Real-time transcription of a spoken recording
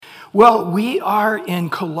Well, we are in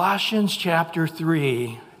Colossians chapter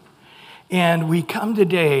 3, and we come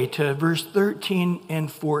today to verse 13 and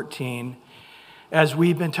 14 as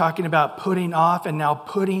we've been talking about putting off and now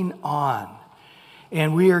putting on.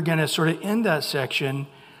 And we are going to sort of end that section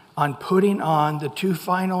on putting on the two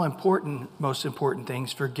final most important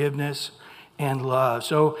things, forgiveness and love.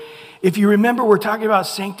 So if you remember, we're talking about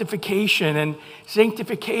sanctification, and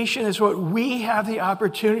sanctification is what we have the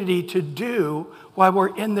opportunity to do while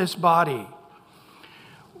we're in this body.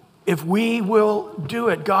 If we will do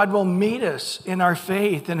it, God will meet us in our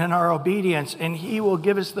faith and in our obedience, and He will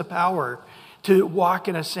give us the power to walk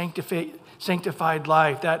in a sanctified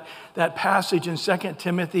life. That passage in 2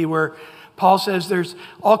 Timothy where Paul says there's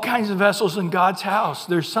all kinds of vessels in God's house.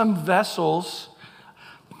 There's some vessels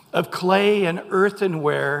of clay and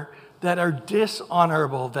earthenware that are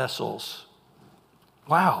dishonorable vessels.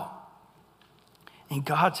 Wow. In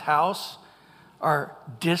God's house are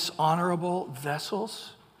dishonorable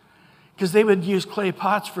vessels? Because they would use clay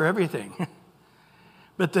pots for everything.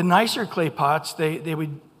 But the nicer clay pots, they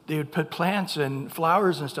would put plants and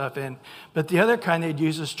flowers and stuff in. But the other kind they'd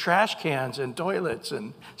use is trash cans and toilets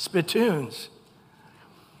and spittoons.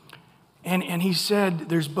 And he said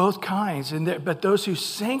there's both kinds. But those who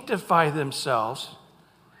sanctify themselves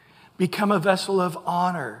become a vessel of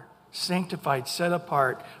honor, sanctified, set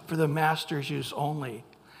apart for the master's use only.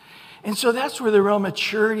 And so that's where the real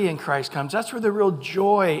maturity in Christ comes. That's where the real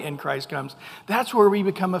joy in Christ comes. That's where we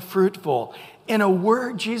become a fruitful. In a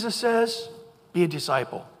word, Jesus says, be a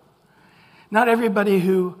disciple. Not everybody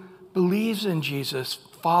who believes in Jesus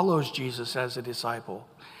follows Jesus as a disciple.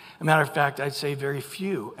 A matter of fact, I'd say very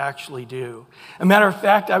few actually do. A matter of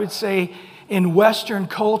fact, I would say in Western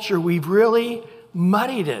culture, we've really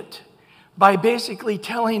muddied it by basically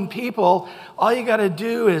telling people all you got to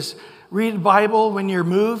do is read the Bible when you're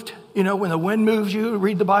moved. You know, when the wind moves you,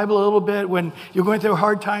 read the Bible a little bit. When you're going through a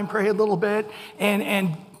hard time, pray a little bit.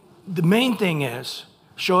 And the main thing is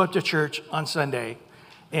show up to church on Sunday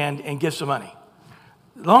and give some money.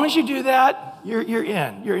 As long as you do that, you're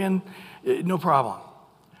in. You're in, no problem.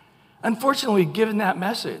 Unfortunately, we've given that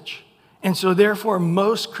message. And so therefore,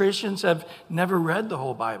 most Christians have never read the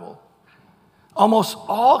whole Bible. Almost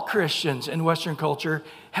all Christians in Western culture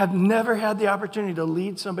have never had the opportunity to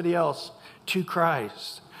lead somebody else to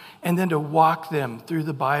Christ and then to walk them through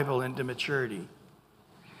the Bible into maturity.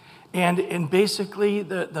 And basically,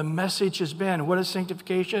 the message has been, what is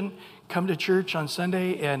sanctification? Come to church on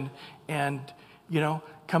Sunday and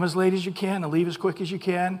come as late as you can and leave as quick as you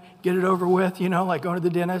can. Get it over with, like going to the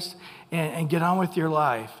dentist and get on with your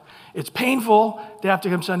life. It's painful to have to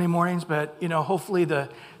come Sunday mornings, but, hopefully the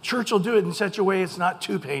church will do it in such a way it's not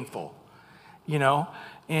too painful,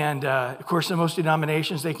 And, of course, in most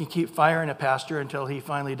denominations, they can keep firing a pastor until he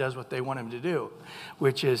finally does what they want him to do,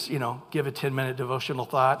 which is, give a 10-minute devotional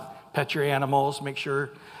thought, pet your animals, make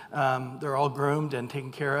sure they're all groomed and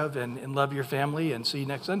taken care of, and love your family, and see you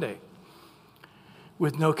next Sunday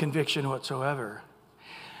with no conviction whatsoever.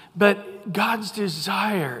 But God's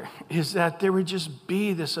desire is that there would just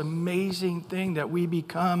be this amazing thing that we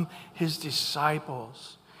become His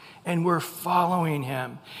disciples. And we're following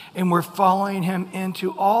Him. And we're following Him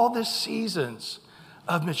into all the seasons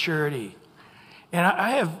of maturity. And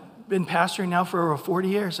I have been pastoring now for over 40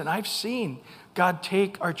 years, and I've seen God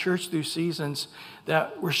take our church through seasons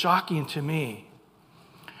that were shocking to me.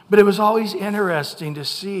 But it was always interesting to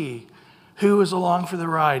see who is along for the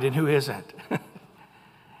ride and who isn't.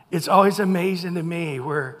 It's always amazing to me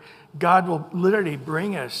where God will literally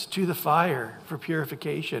bring us to the fire for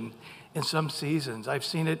purification in some seasons. I've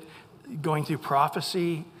seen it going through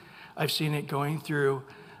prophecy. I've seen it going through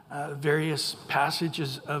various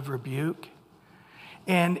passages of rebuke.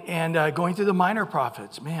 And going through the minor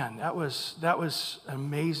prophets. Man, that was an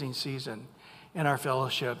amazing season in our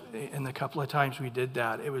fellowship. And the couple of times we did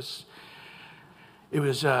that, it was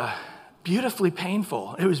beautifully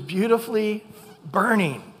painful. It was beautifully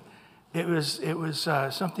burning. It was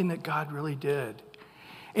something that God really did.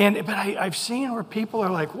 But I've seen where people are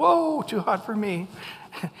like, whoa, too hot for me.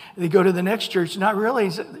 They go to the next church not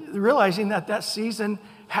realizing that season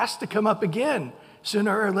has to come up again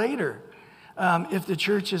sooner or later if the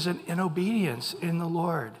church isn't in obedience in the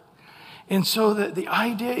Lord. And so the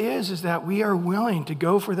idea is that we are willing to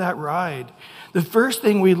go for that ride. The first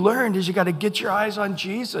thing we learned is you got to get your eyes on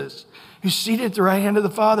Jesus, who's seated at the right hand of the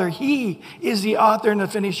Father. He is the author and the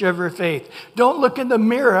finisher of your faith. Don't look in the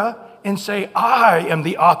mirror and say, I am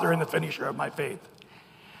the author and the finisher of my faith.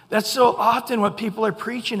 That's so often what people are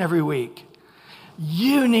preaching every week.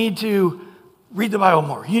 You need to read the Bible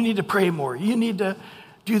more. You need to pray more. You need to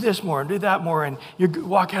do this more and do that more. And you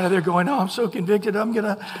walk out of there going, oh, I'm so convicted. I'm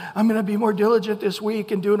gonna be more diligent this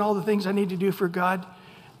week and doing all the things I need to do for God.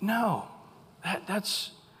 No,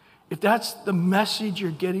 if that's the message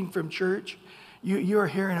you're getting from church, you are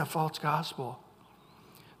hearing a false gospel.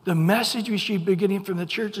 The message we should be getting from the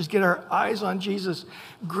church is get our eyes on Jesus,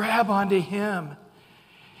 grab onto him.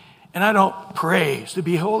 And I don't pray to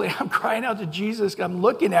be holy. I'm crying out to Jesus. I'm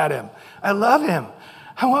looking at him. I love him.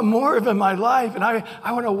 I want more of him in my life. And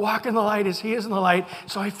I want to walk in the light as he is in the light.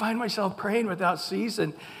 So I find myself praying without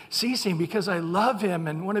ceasing because I love him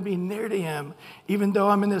and want to be near to him. Even though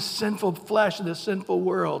I'm in this sinful flesh, this sinful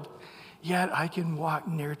world, yet I can walk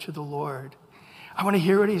near to the Lord. I want to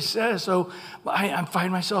hear what he says. So I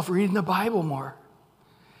find myself reading the Bible more.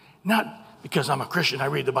 Not because I'm a Christian, I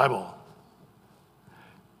read the Bible.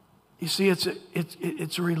 You see, it's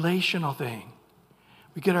a relational thing.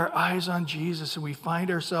 We get our eyes on Jesus and we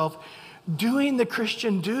find ourselves doing the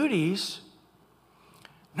Christian duties,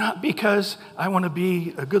 not because I want to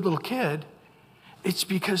be a good little kid. It's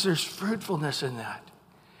because there's fruitfulness in that.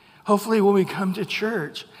 Hopefully when we come to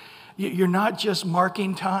church, you're not just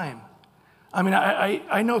marking time. I mean,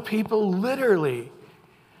 I know people literally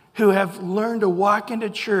who have learned to walk into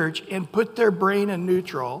church and put their brain in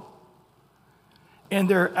neutral, and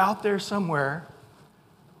they're out there somewhere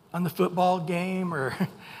on the football game or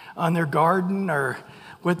on their garden or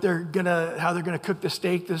how they're gonna cook the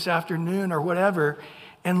steak this afternoon or whatever.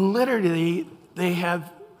 And literally they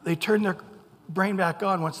turn their brain back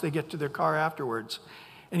on once they get to their car afterwards.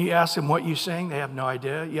 And you ask them what you sang, they have no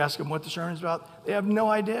idea. You ask them what the sermon's about, they have no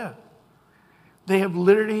idea. They have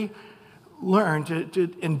literally learned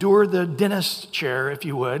to endure the dentist chair, if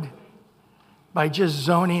you would, by just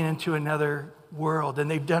zoning into another world. And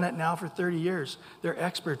they've done it now for 30 years. They're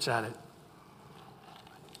experts at it.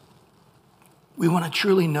 We want to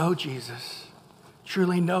truly know Jesus,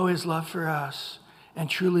 truly know his love for us, and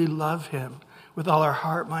truly love him with all our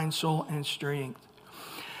heart, mind, soul, and strength.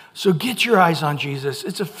 So get your eyes on Jesus.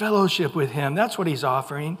 It's a fellowship with him. That's what he's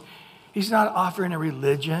offering. He's not offering a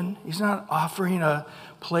religion. He's not offering a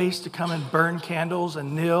place to come and burn candles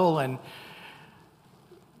and kneel and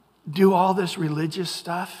do all this religious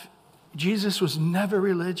stuff. Jesus was never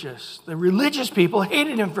religious. The religious people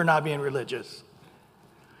hated him for not being religious.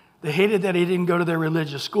 They hated that he didn't go to their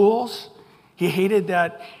religious schools. He hated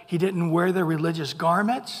that he didn't wear their religious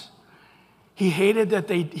garments. He hated that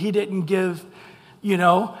he didn't give, I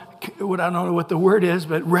don't know what the word is,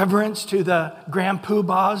 but reverence to the grand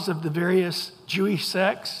poobahs of the various Jewish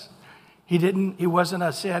sects. He wasn't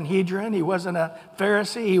a Sanhedrin. He wasn't a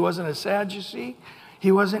Pharisee. He wasn't a Sadducee.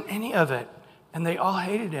 He wasn't any of it. And they all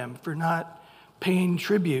hated him for not paying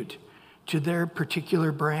tribute to their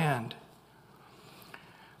particular brand.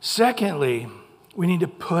 Secondly, we need to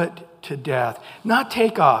put to death, not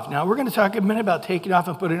take off. Now, we're going to talk a minute about taking off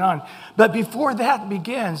and putting on. But before that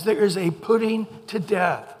begins, there is a putting to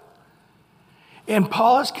death. And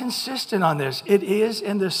Paul is consistent on this. It is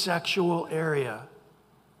in the sexual area.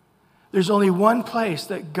 There's only one place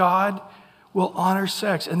that God will honor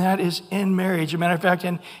sex, and that is in marriage. As a matter of fact,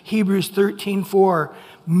 in Hebrews 13:4,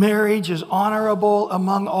 marriage is honorable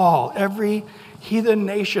among all. Every heathen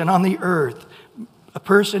nation on the earth, a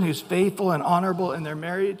person who's faithful and honorable in their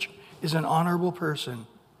marriage is an honorable person.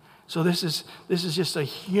 So this is just a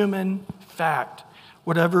human fact,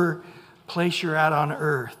 whatever place you're at on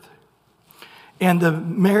earth. And the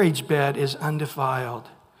marriage bed is undefiled,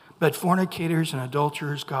 but fornicators and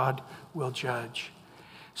adulterers God will judge.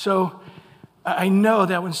 So I know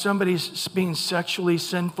that when somebody's being sexually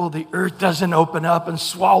sinful, the earth doesn't open up and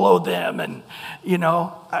swallow them. And,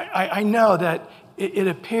 I know that it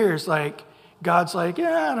appears like God's like,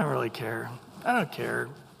 I don't really care. I don't care.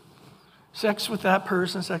 Sex with that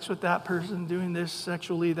person, doing this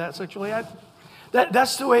sexually, that sexually.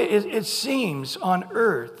 That's the way it seems on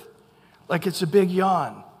earth. Like it's a big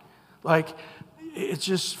yawn. Like it's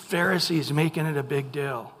just Pharisees making it a big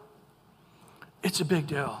deal. It's a big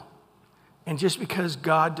deal. And just because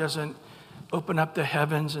God doesn't open up the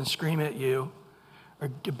heavens and scream at you, or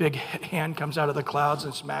a big hand comes out of the clouds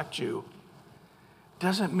and smacks you,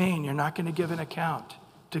 doesn't mean you're not going to give an account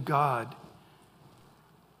to God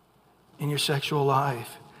in your sexual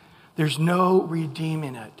life. There's no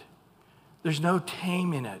redeeming it. There's no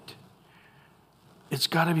taming it. It's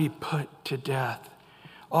got to be put to death.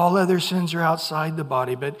 All other sins are outside the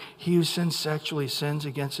body, but he who sins sexually sins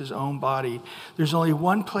against his own body. There's only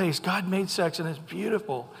one place. God made sex, and it's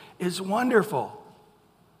beautiful. It's wonderful.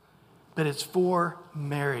 But it's for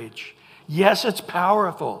marriage. Yes, it's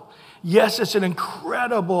powerful. Yes, it's an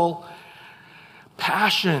incredible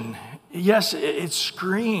passion Yes, it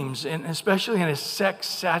screams, and especially in a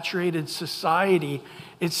sex-saturated society,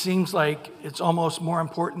 it seems like it's almost more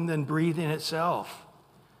important than breathing itself.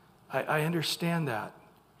 I understand that.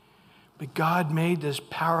 But God made this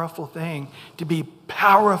powerful thing to be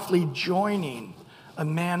powerfully joining a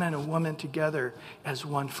man and a woman together as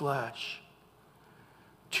one flesh.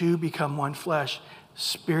 Two become one flesh,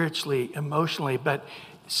 spiritually, emotionally, but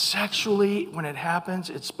sexually, when it happens,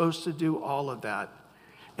 it's supposed to do all of that.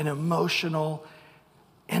 An emotional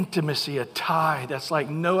intimacy, a tie that's like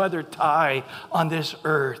no other tie on this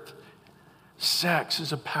earth. Sex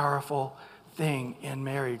is a powerful thing in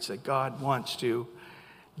marriage that God wants to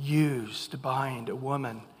use to bind a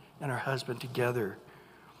woman and her husband together.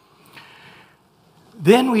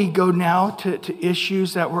 Then we go now to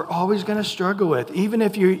issues that we're always going to struggle with. Even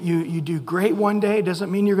if you do great one day, it doesn't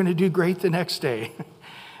mean you're going to do great the next day.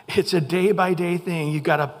 It's a day-by-day thing. You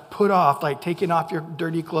got to put off, like taking off your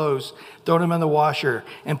dirty clothes, throwing them in the washer,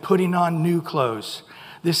 and putting on new clothes.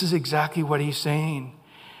 This is exactly what he's saying.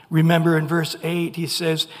 Remember in verse 8, he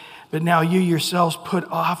says, "But now you yourselves put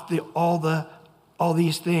off all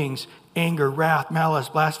these things, anger, wrath, malice,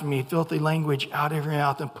 blasphemy, filthy language out of your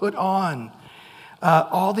mouth, and put on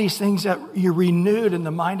all these things that you're renewed in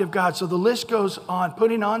the mind of God." So the list goes on.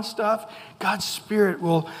 Putting on stuff, God's Spirit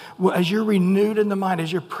will, as you're renewed in the mind,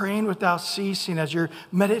 as you're praying without ceasing, as you're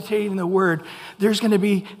meditating the Word, there's going to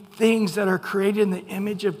be things that are created in the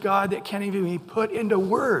image of God that can't even be put into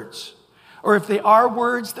words. Or if they are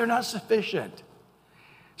words, they're not sufficient.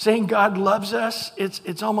 Saying God loves us,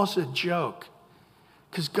 it's almost a joke.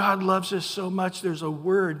 Because God loves us so much, there's a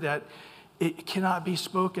word that it cannot be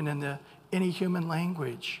spoken in any human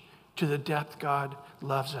language to the depth God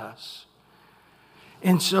loves us.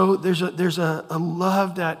 And so there's a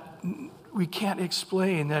love that we can't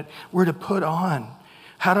explain, that we're to put on.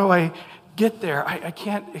 How do I get there? I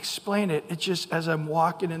can't explain it. It's just as I'm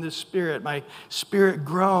walking in the Spirit, my spirit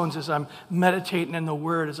groans as I'm meditating in the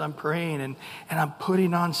Word, as I'm praying, and I'm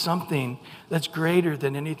putting on something that's greater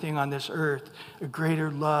than anything on this earth, a greater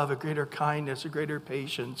love, a greater kindness, a greater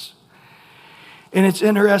patience. And it's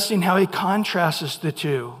interesting how he contrasts the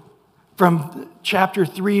two. From chapter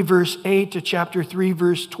 3, verse 8 to chapter 3,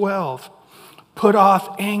 verse 12. Put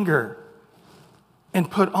off anger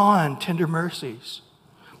and put on tender mercies.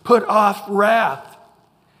 Put off wrath,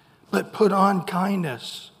 but put on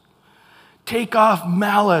kindness. Take off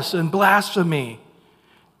malice and blasphemy,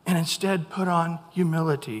 and instead put on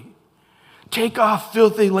humility. Take off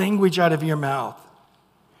filthy language out of your mouth,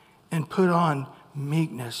 and put on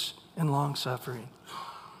meekness and long-suffering.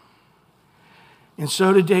 And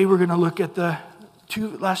so today we're going to look at the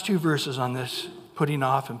last two verses on this, putting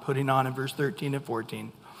off and putting on, in verse 13 and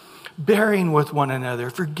 14. Bearing with one another,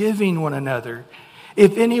 forgiving one another.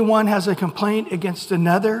 If anyone has a complaint against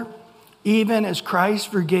another, even as Christ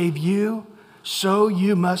forgave you, so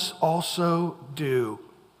you must also do.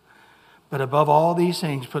 But above all these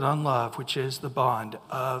things, put on love, which is the bond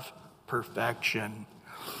of perfection.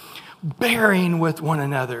 Bearing with one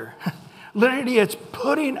another. Literally, it's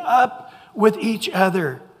putting up with each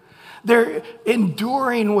other. They're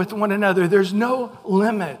enduring with one another. There's no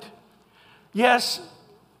limit. Yes,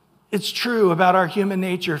 it's true about our human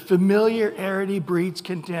nature. Familiarity breeds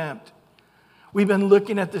contempt. We've been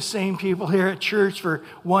looking at the same people here at church for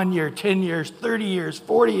 1 year, 10 years, 30 years,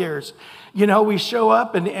 40 years. You know, we show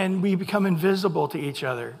up and we become invisible to each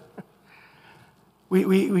other.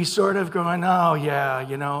 We sort of going, oh, yeah,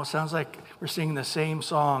 you know, it sounds like we're singing the same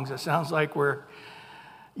songs. It sounds like we're,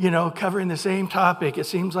 you know, covering the same topic. It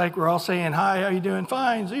seems like we're all saying, hi, how you doing?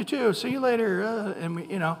 Fine, you too, see you later. And we,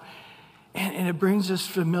 you know, and it brings this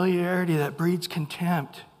familiarity that breeds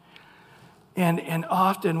contempt. And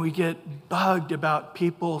often we get bugged about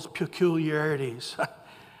people's peculiarities.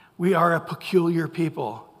 We are a peculiar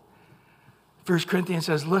people. 1 Corinthians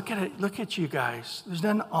says, look at you guys. There's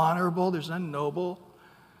none honorable, there's none noble.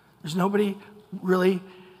 There's nobody really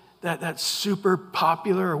that's super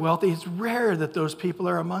popular or wealthy. It's rare that those people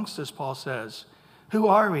are amongst us, Paul says. Who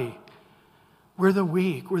are we? We're the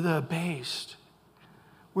weak, we're the abased.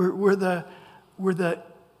 We're the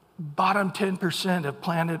bottom 10% of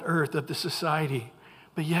planet Earth, of the society.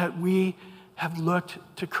 But yet we have looked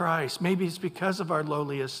to Christ. Maybe it's because of our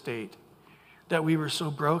lowly estate that we were so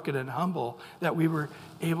broken and humble that we were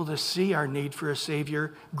able to see our need for a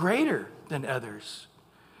Savior greater than others.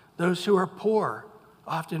 Those who are poor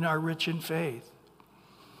often are rich in faith.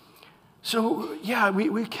 So, yeah,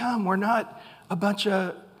 we come. We're not a bunch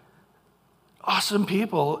of awesome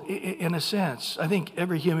people in a sense. I think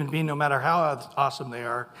every human being, no matter how awesome they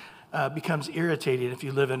are, becomes irritating if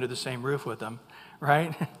you live under the same roof with them,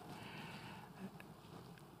 right?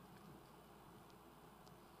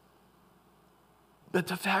 But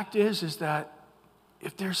the fact is that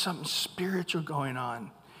if there's something spiritual going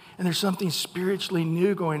on, and there's something spiritually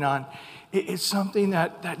new going on, it's something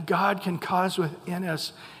that God can cause within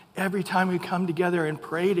us every time we come together and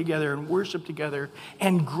pray together and worship together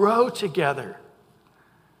and grow together.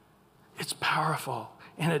 It's powerful,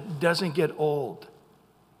 and it doesn't get old.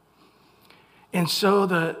 And so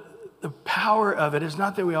the power of it is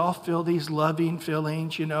not that we all feel these loving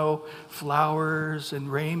feelings, flowers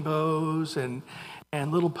and rainbows and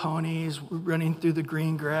little ponies running through the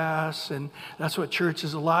green grass, and that's what church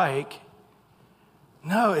is like.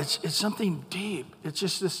 No, it's something deep. It's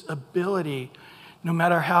just this ability, no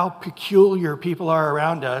matter how peculiar people are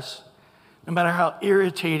around us, no matter how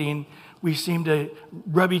irritating we seem to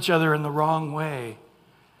rub each other in the wrong way,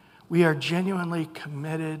 we are genuinely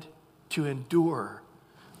committed to endure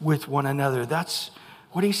with one another. That's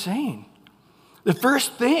what he's saying. The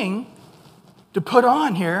first thing to put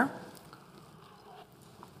on here,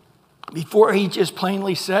 before he just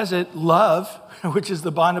plainly says it, love, which is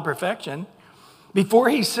the bond of perfection, before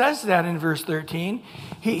he says that in verse 13,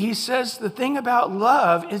 he says the thing about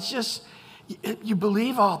love, it's just, you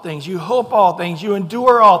believe all things, you hope all things, you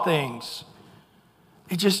endure all things.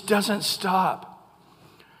 It just doesn't stop.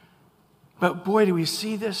 But boy, do we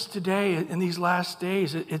see this today in these last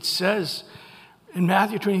days. It says in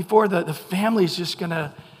Matthew 24 that the family's just going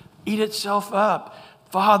to eat itself up.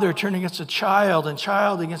 Father turning against a child, and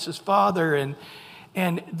child against his father,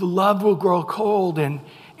 and the love will grow cold, and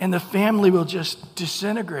the family will just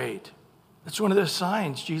disintegrate. That's one of the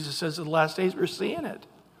signs Jesus says in the last days we're seeing it.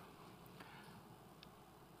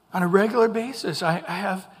 On a regular basis, I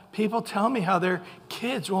have people tell me how their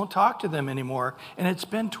kids won't talk to them anymore, and it's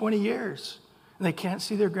been 20 years, and they can't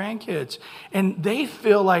see their grandkids, and they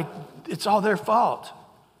feel like it's all their fault.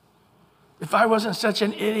 If I wasn't such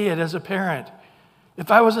an idiot as a parent, if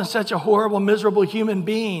I wasn't such a horrible, miserable human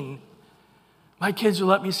being, my kids would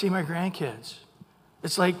let me see my grandkids.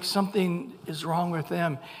 It's like something is wrong with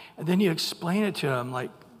them. And then you explain it to them like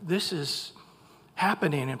this is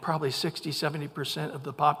happening in probably 60, 70% of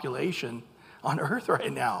the population on earth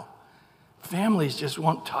right now. Families just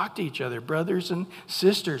won't talk to each other. Brothers and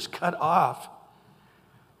sisters cut off.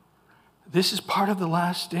 This is part of the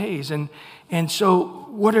last days. And so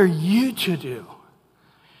what are you to do?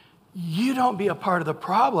 You don't be a part of the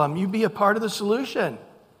problem. You be a part of the solution.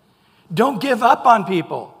 Don't give up on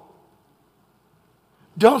people.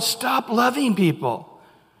 Don't stop loving people.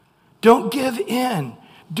 Don't give in.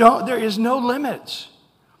 There is no limits.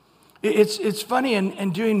 It's funny,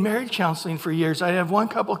 in doing marriage counseling for years, I'd have one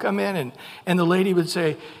couple come in and the lady would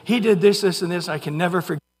say, he did this, this, and this. I can never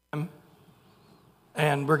forgive him,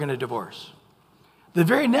 and we're going to divorce. The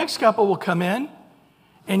very next couple will come in,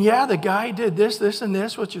 and yeah, the guy did this, this, and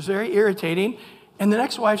this, which is very irritating. And the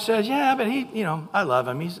next wife says, yeah, but he, I love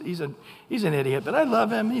him. He's an idiot, but I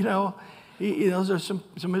love him. Those are some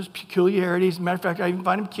of his peculiarities. As a matter of fact, I even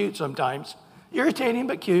find him cute sometimes. Irritating,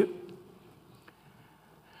 but cute.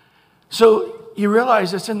 So you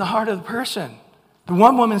realize it's in the heart of the person. The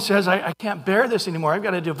one woman says, I can't bear this anymore. I've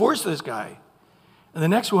got to divorce this guy. And the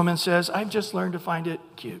next woman says, I've just learned to find it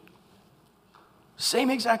cute.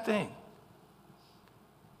 Same exact thing.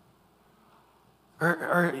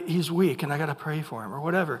 Or he's weak and I got to pray for him or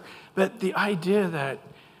whatever. But the idea that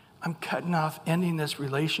I'm cutting off, ending this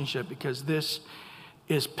relationship because this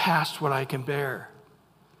is past what I can bear.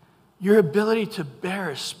 Your ability to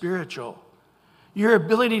bear is spiritual. Your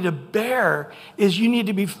ability to bear is you need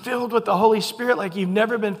to be filled with the Holy Spirit like you've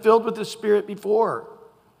never been filled with the Spirit before.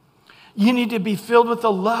 You need to be filled with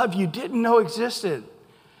the love you didn't know existed.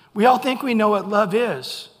 We all think we know what love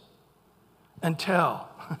is until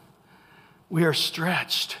we are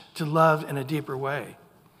stretched to love in a deeper way.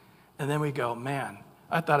 And then we go, man,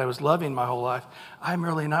 I thought I was loving my whole life. I'm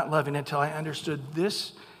really not loving until I understood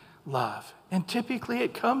this love. And typically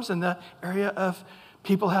it comes in the area of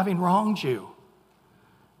people having wronged you,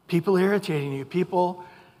 people irritating you, people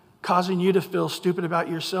causing you to feel stupid about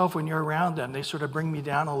yourself when you're around them. They sort of bring me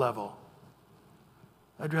down a level.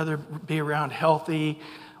 I'd rather be around healthy,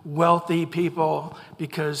 wealthy people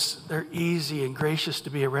because they're easy and gracious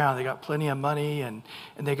to be around. They got plenty of money and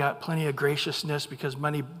they got plenty of graciousness because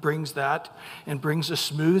money brings that and brings a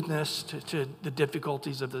smoothness to the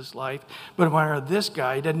difficulties of this life. But when this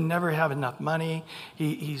guy, he doesn't never have enough money.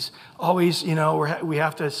 He's always, we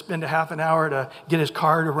have to spend a half an hour to get his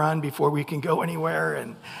car to run before we can go anywhere.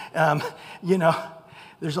 And,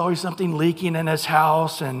 there's always something leaking in his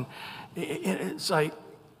house. And it's like,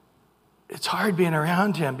 it's hard being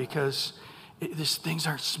around him because these things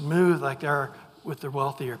aren't smooth like they are with the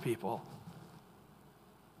wealthier people.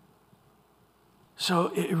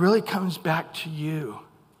 So it really comes back to you.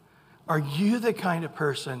 Are you the kind of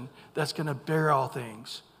person that's going to bear all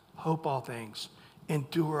things, hope all things,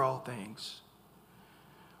 endure all things?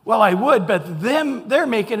 Well, I would, but they're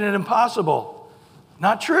making it impossible.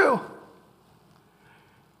 Not true.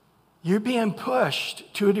 You're being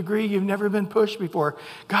pushed to a degree you've never been pushed before.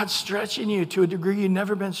 God's stretching you to a degree you've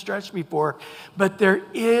never been stretched before. But there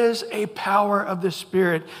is a power of the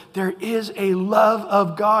Spirit. There is a love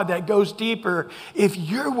of God that goes deeper if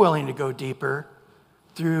you're willing to go deeper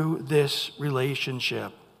through this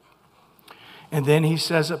relationship. And then he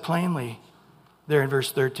says it plainly there in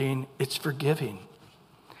verse 13. It's forgiving.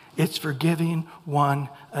 It's forgiving one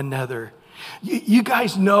another. You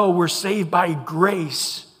guys know we're saved by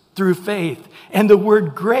grace through faith. And the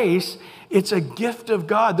word grace, it's a gift of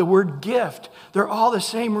God. The word gift, they're all the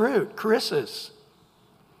same root, charis.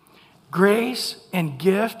 Grace and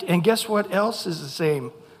gift, and guess what else is the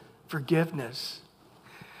same? Forgiveness.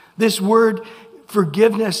 This word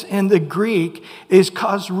forgiveness in the Greek is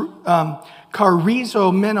charizomai.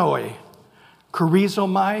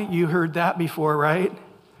 Charizomai, you heard that before, right?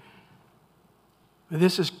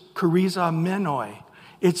 This is charizomai.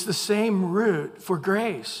 It's the same root for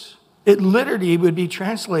grace. It literally would be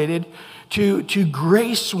translated to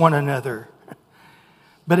grace one another.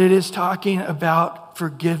 But it is talking about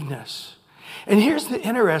forgiveness. And here's the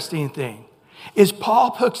interesting thing, is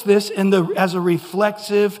Paul puts this as a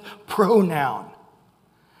reflexive pronoun,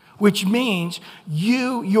 which means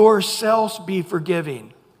you yourselves be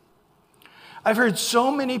forgiving. I've heard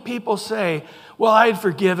so many people say, well, I'd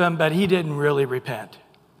forgive him, but he didn't really repent.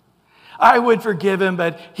 I would forgive him,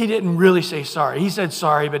 but he didn't really say sorry. He said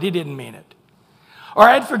sorry, but he didn't mean it. Or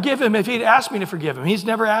I'd forgive him if he'd asked me to forgive him. He's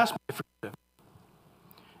never asked me to forgive him.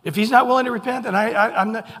 If he's not willing to repent, then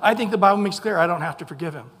I think the Bible makes clear I don't have to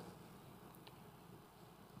forgive him.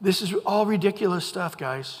 This is all ridiculous stuff,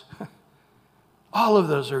 guys. All of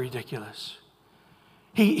those are ridiculous.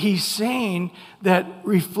 He's saying that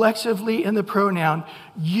reflexively in the pronoun,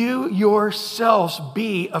 you yourselves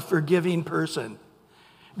be a forgiving person.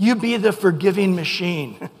 You be the forgiving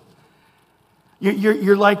machine.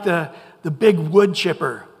 You're like the big wood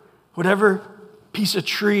chipper. Whatever piece of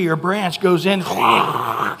tree or branch goes in,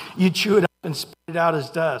 you chew it up and spit it out as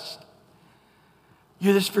dust.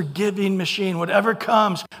 You're this forgiving machine. Whatever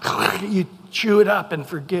comes, you chew it up and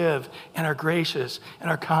forgive and are gracious and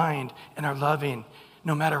are kind and are loving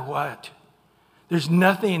no matter what. There's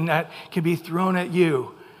nothing that can be thrown at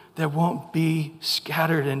you that won't be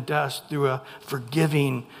scattered in dust through a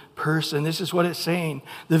forgiving person. This is what it's saying.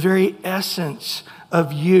 The very essence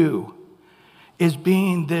of you is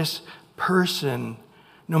being this person.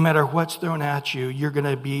 No matter what's thrown at you, you're going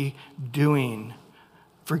to be doing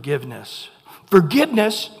forgiveness.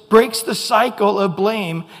 Forgiveness breaks the cycle of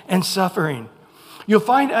blame and suffering. You'll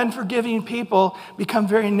find unforgiving people become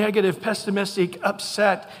very negative, pessimistic,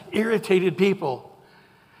 upset, irritated people.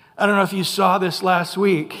 I don't know if you saw this last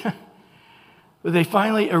week, but they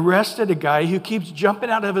finally arrested a guy who keeps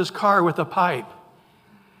jumping out of his car with a pipe.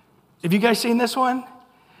 Have you guys seen this one?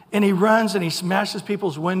 And he runs and he smashes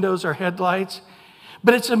people's windows or headlights.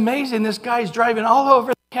 But it's amazing. This guy's driving all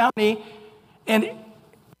over the county and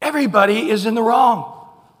everybody is in the wrong.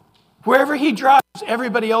 Wherever he drives,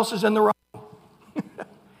 everybody else is in the wrong.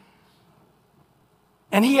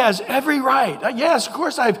 And he has every right. Yes, of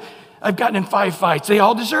course I've gotten in 5 fights. They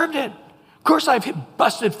all deserved it. Of course I've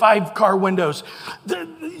busted 5 car windows.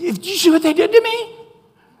 Did you see what they did to me?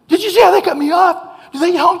 Did you see how they cut me off?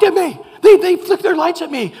 They honked at me. They flicked their lights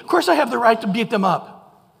at me. Of course I have the right to beat them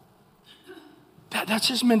up. That's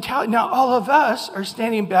his mentality. Now all of us are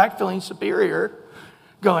standing back feeling superior,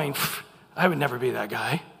 going, I would never be that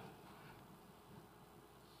guy.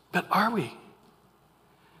 But are we?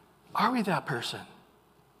 Are we that person?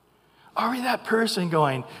 Are we that person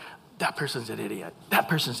going, that person's an idiot. That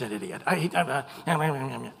person's an idiot.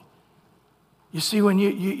 You see, when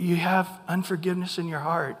you have unforgiveness in your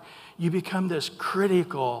heart, you become this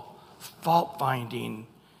critical, fault-finding,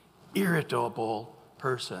 irritable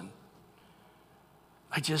person.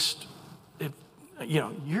 You're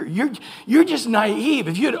just naive.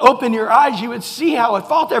 If you'd open your eyes, you would see how at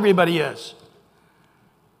fault everybody is.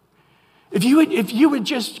 If you would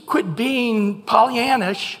just quit being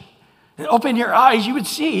Pollyannish and open your eyes, you would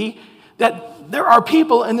see that there are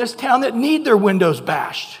people in this town that need their windows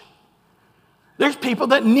bashed. There's people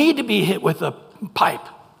that need to be hit with a pipe,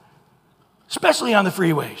 especially on the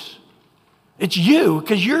freeways. It's you,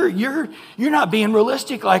 because you're not being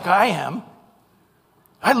realistic like I am.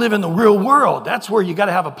 I live in the real world. That's where you got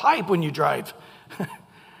to have a pipe when you drive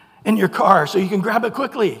in your car so you can grab it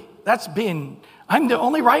quickly. I'm the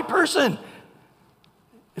only right person.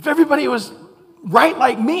 If everybody was right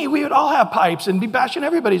like me, we would all have pipes and be bashing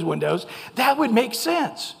everybody's windows. That would make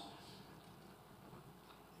sense.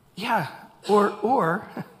 Yeah, or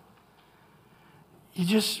you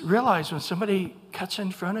just realize when somebody cuts in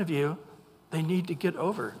front of you, they need to get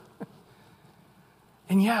over.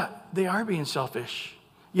 And yeah, they are being selfish.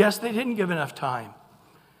 Yes, they didn't give enough time.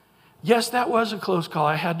 Yes, that was a close call.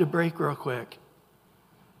 I had to break real quick.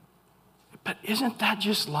 But isn't that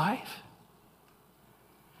just life?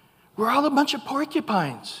 We're all a bunch of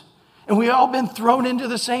porcupines. And we all been thrown into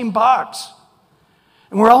the same box.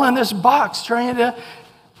 And we're all in this box trying to,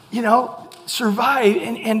 survive.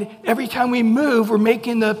 And every time we move, we're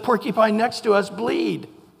making the porcupine next to us bleed.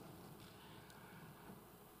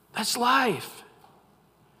 That's life.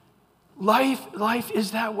 Life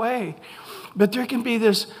is that way. But there can be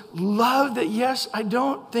this love that, yes, I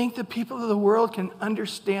don't think the people of the world can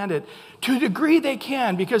understand it. To a degree they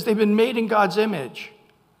can, because they've been made in God's image.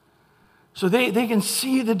 So they can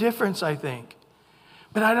see the difference, I think.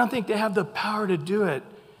 But I don't think they have the power to do it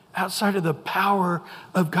outside of the power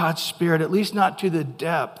of God's Spirit, at least not to the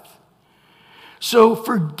depth. So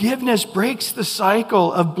forgiveness breaks the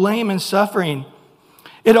cycle of blame and suffering.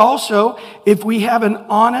 It also, if we're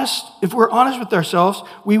honest with ourselves,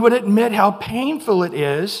 we would admit how painful it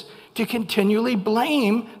is to continually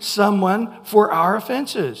blame someone for our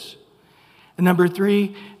offenses. And number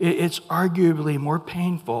 3, it's arguably more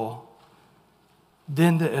painful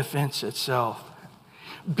than the offense itself.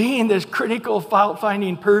 Being this critical,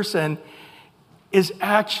 fault-finding person is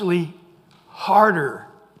actually harder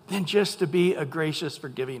than just to be a gracious,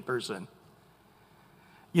 forgiving person.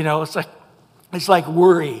 It's like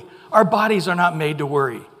worry. Our bodies are not made to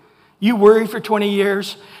worry. You worry for 20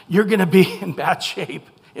 years, you're going to be in bad shape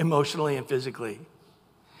emotionally and physically.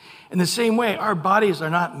 In the same way, our bodies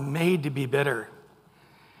are not made to be bitter.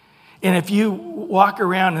 And if you walk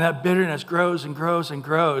around and that bitterness grows and grows and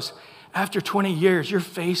grows, after 20 years, your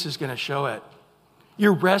face is going to show it.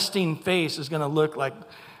 Your resting face is going to look like,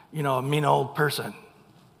 a mean old person.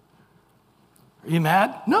 Are you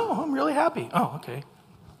mad? No, I'm really happy. Oh, okay.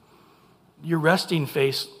 Your resting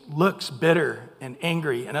face looks bitter and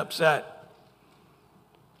angry and upset.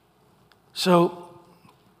 So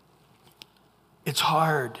it's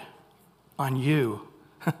hard on you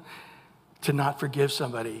to not forgive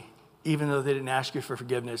somebody, even though they didn't ask you for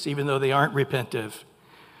forgiveness, even though they aren't repentive.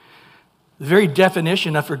 The very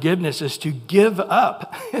definition of forgiveness is to give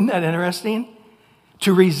up. Isn't that interesting?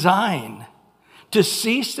 To resign, to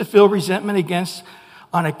cease to feel resentment against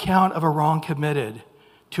on account of a wrong committed,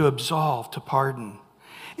 to absolve, to pardon.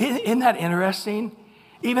 Isn't that interesting?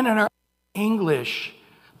 Even in our English,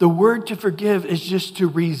 the word to forgive is just to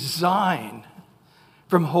resign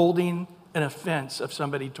from holding an offense of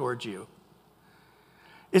somebody towards you.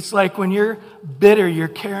 It's like when you're bitter, you're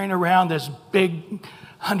carrying around this big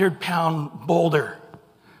 100-pound boulder.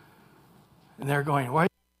 And they're going, why are you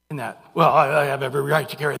doing that? Well, I have every right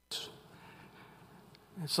to carry this.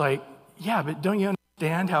 It's like, yeah, but don't you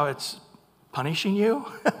understand how it's punishing you?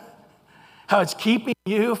 How it's keeping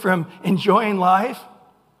you from enjoying life?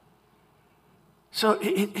 So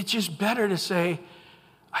it's just better to say,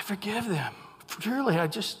 I forgive them. Truly,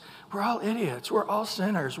 we're all idiots. We're all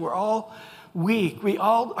sinners. We're all weak. We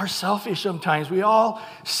all are selfish sometimes. We all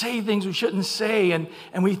say things we shouldn't say, and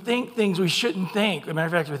we think things we shouldn't think. As a matter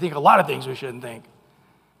of fact, we think a lot of things we shouldn't think.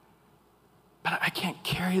 But I can't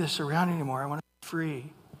carry this around anymore. I want to be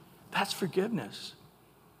free. That's forgiveness.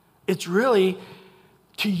 It's really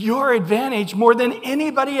to your advantage more than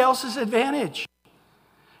anybody else's advantage.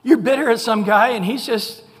 You're bitter at some guy, and he's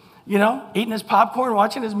just, eating his popcorn,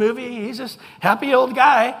 watching his movie. He's just happy old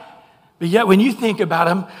guy. But yet when you think about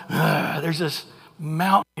him, there's this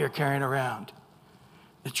mountain you're carrying around.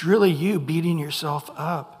 It's really you beating yourself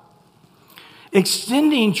up.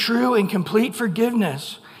 Extending true and complete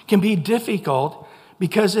forgiveness can be difficult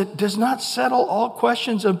because it does not settle all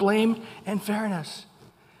questions of blame and fairness.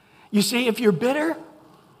 You see, if you're bitter,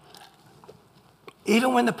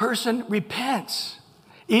 even when the person repents,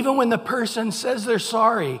 even when the person says they're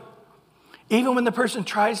sorry, even when the person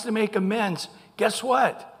tries to make amends, guess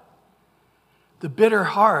what? The bitter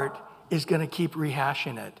heart is going to keep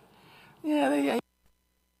rehashing it. Yeah, they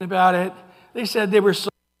about it. They said they were sorry.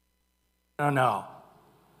 I don't know.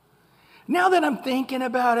 Now that I'm thinking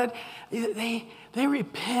about it, they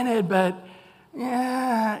repented, but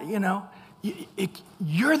yeah,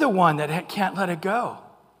 you're the one that can't let it go.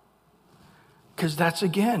 Because that's,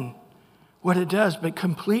 again, what it does. But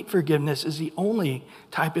complete forgiveness is the only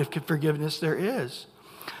type of forgiveness there is.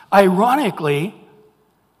 Ironically,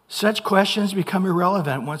 such questions become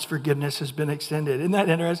irrelevant once forgiveness has been extended. Isn't that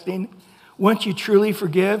interesting? once you truly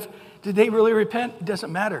forgive, did they really repent? It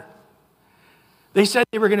doesn't matter. They said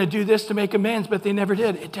they were going to do this to make amends, but they never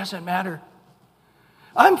did. It doesn't matter.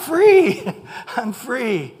 I'm free. I'm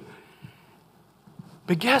free.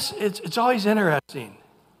 But guess, it's always interesting.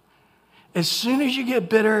 As soon as you get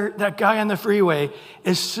bitter, that guy on the freeway,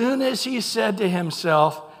 as soon as he said to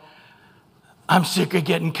himself, I'm sick of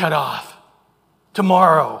getting cut off.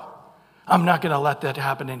 Tomorrow, I'm not going to let that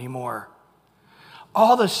happen anymore.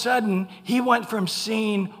 All of a sudden, he went from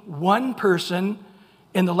seeing one person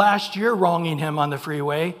in the last year wronging him on the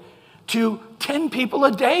freeway to 10 people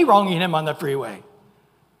a day wronging him on the freeway.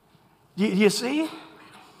 You see?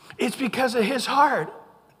 It's because of his heart.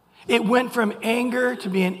 It went from anger to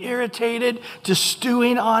being irritated to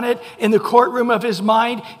stewing on it. In the courtroom of his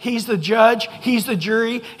mind, he's the judge, he's the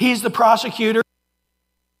jury, he's the prosecutor.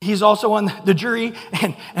 He's also on the jury,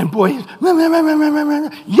 and boy,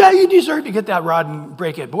 yeah, you deserve to get that rod and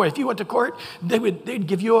break it. Boy, if you went to court, they'd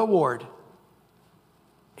give you an award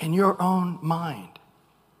in your own mind.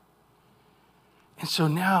 And so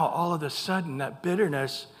now, all of a sudden, that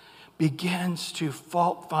bitterness begins to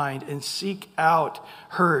fault find and seek out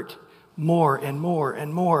hurt more and more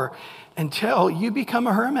and more until you become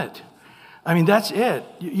a hermit. I mean, that's it.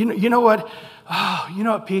 You know what? Oh, you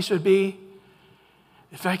know what peace would be?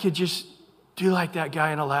 If I could just do like that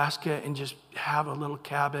guy in Alaska and just have a little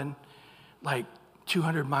cabin like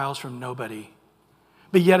 200 miles from nobody.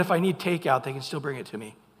 But yet if I need takeout, they can still bring it to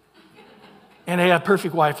me. And I have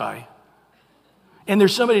perfect Wi-Fi. And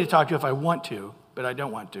there's somebody to talk to if I want to, but I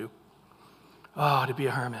don't want to. Oh, to be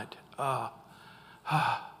a hermit.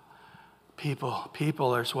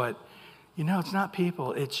 People is what, it's not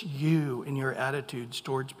people. It's you and your attitudes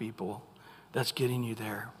towards people that's getting you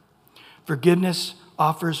there. Forgiveness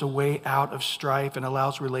offers a way out of strife and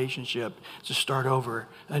allows relationship to start over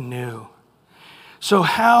anew. So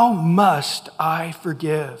how must I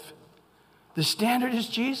forgive? The standard is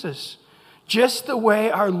Jesus. Just the way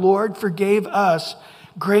our Lord forgave us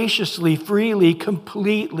graciously, freely,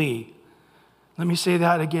 completely. Let me say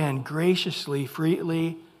that again. Graciously,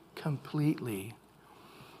 freely, completely.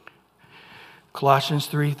 Colossians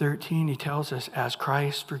 3:13, he tells us, as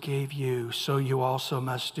Christ forgave you, so you also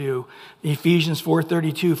must do. Ephesians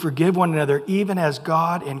 4:32, forgive one another, even as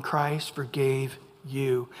God in Christ forgave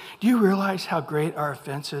you. Do you realize how great our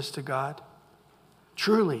offense is to God?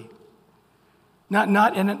 Truly.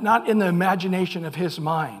 Not in the imagination of his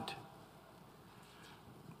mind,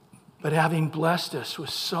 but having blessed us with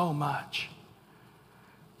so much.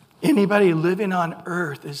 Anybody living on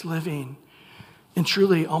earth is living in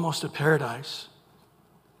truly almost a paradise.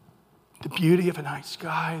 The beauty of a night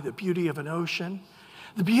sky, the beauty of an ocean,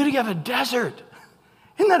 the beauty of a desert.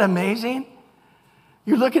 Isn't that amazing?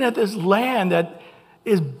 You're looking at this land that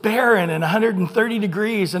is barren and 130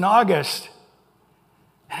 degrees in August.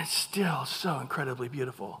 And it's still so incredibly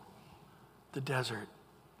beautiful. The desert.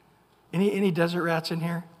 Any desert rats in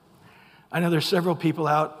here? I know there's several people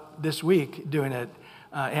out this week doing it.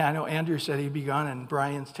 And I know Andrew said he'd be gone, and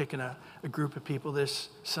Brian's taking a group of people this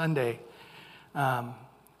Sunday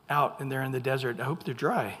out, and they're in the desert. I hope they're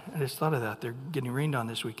dry. I just thought of that. They're getting rained on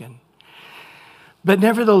this weekend. But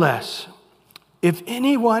nevertheless, if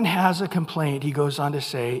anyone has a complaint, he goes on to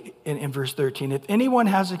say in verse 13, if anyone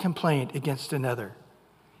has a complaint against another,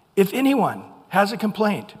 if anyone has a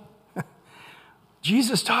complaint,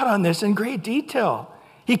 Jesus taught on this in great detail.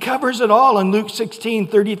 He covers it all in Luke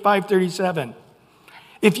 16:35, 37.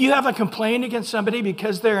 If you have a complaint against somebody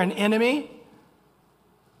because they're an enemy,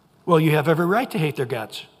 well, you have every right to hate their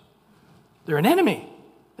guts. They're an enemy.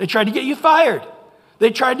 They tried to get you fired.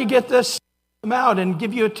 They tried to get them out and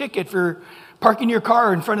give you a ticket for parking your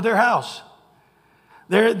car in front of their house.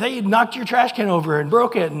 They knocked your trash can over and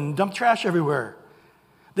broke it and dumped trash everywhere.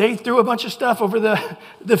 They threw a bunch of stuff over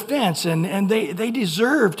the fence, and they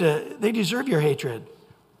deserve your hatred,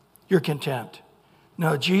 your contempt.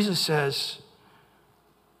 No, Jesus says,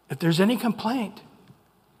 if there's any complaint,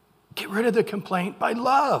 get rid of the complaint by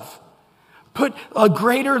love. Put a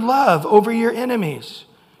greater love over your enemies.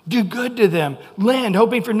 Do good to them. Lend,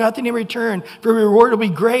 hoping for nothing in return, for your reward will be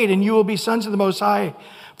great, and you will be sons of the Most High.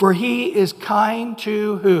 For he is kind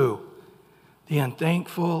to who? The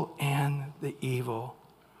unthankful and the evil.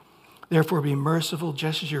 Therefore be merciful,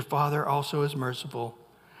 just as your Father also is merciful.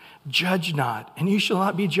 Judge not, and you shall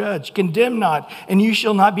not be judged. Condemn not, and you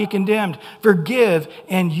shall not be condemned. Forgive,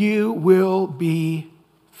 and you will be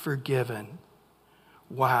forgiven.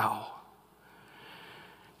 Wow.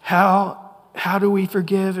 How do we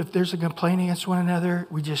forgive if there's a complaint against one another?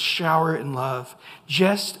 We just shower it in love,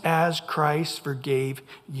 just as Christ forgave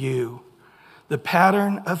you. The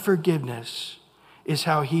pattern of forgiveness is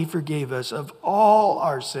how he forgave us of all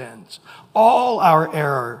our sins, all our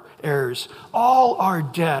errors, all our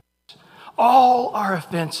debts, all our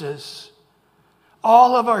offenses,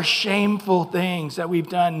 all of our shameful things that we've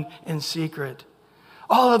done in secret,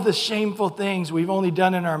 all of the shameful things we've only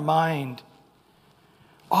done in our mind.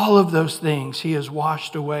 All of those things he has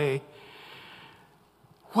washed away.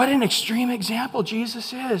 What an extreme example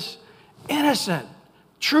Jesus is. Innocent,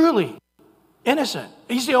 truly innocent.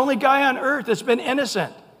 He's the only guy on earth that's been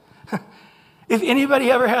innocent. If anybody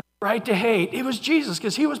ever had the right to hate, it was Jesus,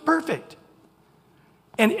 because he was perfect.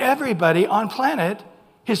 And everybody on planet,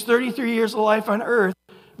 his 33 years of life on earth,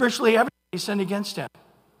 virtually everybody sinned against him.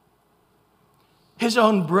 His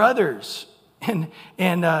own brothers in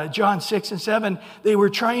John 6 and 7, they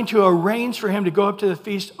were trying to arrange for him to go up to the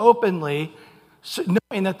feast openly,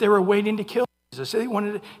 knowing that they were waiting to kill Jesus.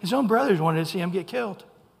 His own brothers wanted to see him get killed.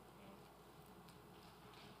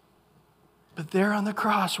 But there on the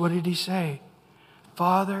cross, what did he say?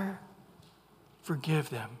 Father,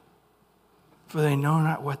 forgive them, for they know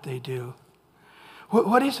not what they do.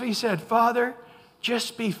 What if he said, Father,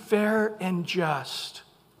 just be fair and just.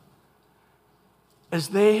 As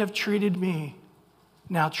they have treated me,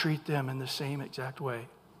 now treat them in the same exact way.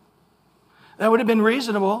 That would have been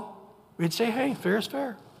reasonable. We'd say, hey, fair is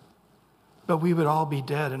fair. But we would all be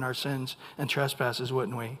dead in our sins and trespasses,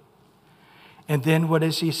 wouldn't we? And then what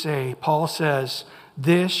does he say? Paul says,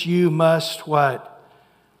 this you must what?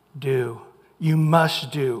 Do. You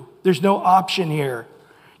must do. There's no option here.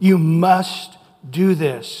 You must do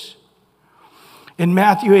this. In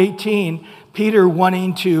Matthew 18, Peter,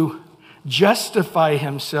 wanting to justify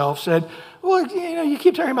himself, said, well, you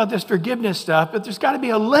keep talking about this forgiveness stuff, but there's got to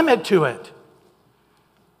be a limit to it.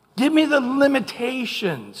 Give me the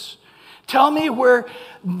limitations. Tell me where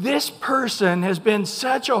this person has been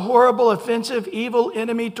such a horrible, offensive, evil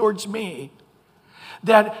enemy towards me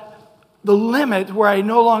that the limit where I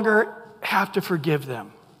no longer have to forgive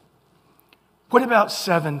them. What about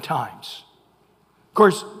 7 times? Of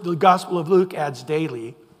course, the Gospel of Luke adds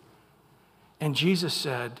daily. And Jesus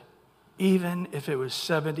said, even if it was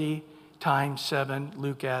 70 times 7,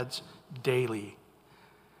 Luke adds daily.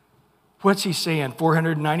 What's he saying?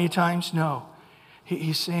 490 times? No.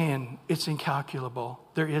 He's saying it's incalculable.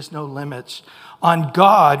 There is no limits on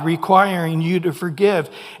God requiring you to forgive.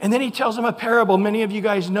 And then he tells them a parable. Many of you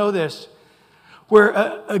guys know this, where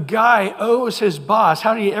a guy owes his boss,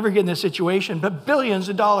 how did he ever get in this situation? But billions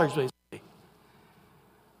of dollars, basically.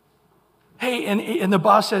 Hey, and the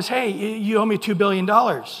boss says, hey, you owe me $2 billion.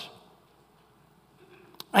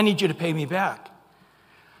 I need you to pay me back.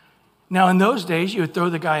 Now, in those days, you would throw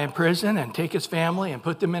the guy in prison and take his family and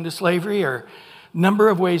put them into slavery, or a number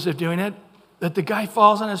of ways of doing it. That the guy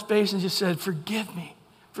falls on his face and just said, forgive me,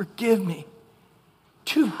 forgive me.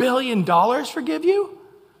 $2 billion forgive you?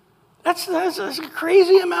 That's a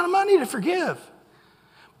crazy amount of money to forgive.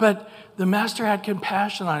 But the master had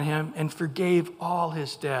compassion on him and forgave all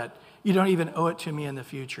his debt. You don't even owe it to me in the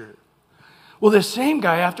future. Well, this same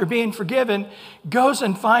guy, after being forgiven, goes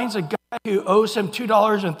and finds a guy who owes him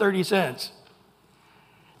 $2.30.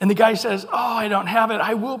 And the guy says, oh, I don't have it.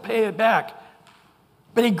 I will pay it back.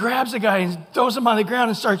 But he grabs the guy and throws him on the ground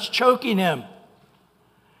and starts choking him.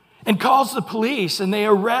 And calls the police, and they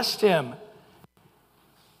arrest him.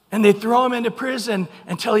 And they throw him into prison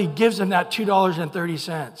until he gives them that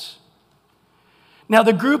 $2.30. Now,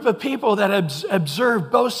 the group of people that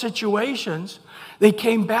observed both situations, they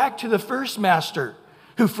came back to the first master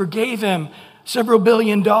who forgave him several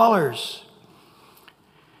 $billion.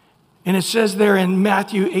 And it says there in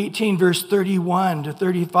Matthew 18, verse 31 to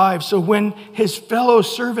 35, so when his fellow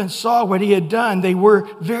servants saw what he had done, they were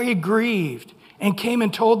very grieved and came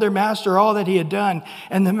and told their master all that he had done.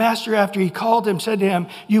 And the master, after he called him, said to him,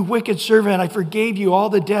 you wicked servant, I forgave you all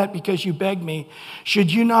the debt because you begged me.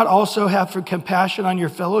 Should you not also have compassion on your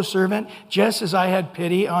fellow servant, just as I had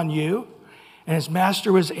pity on you? And his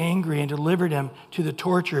master was angry and delivered him to the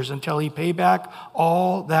torturers until he paid back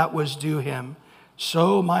all that was due him.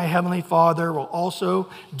 So my heavenly Father will also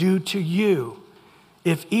do to you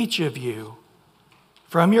if each of you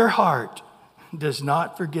from your heart does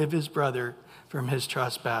not forgive his brother from his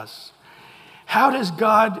trespass. How does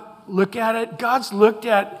God look at it? God's looked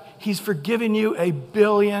at, he's forgiven you 1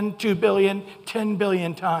 billion, 2 billion, 10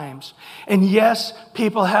 billion times. And yes,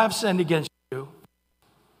 people have sinned against you.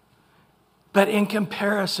 But in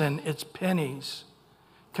comparison, it's pennies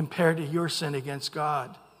compared to your sin against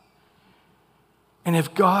God. And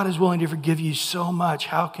if God is willing to forgive you so much,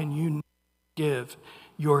 how can you not forgive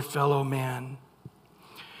your fellow man?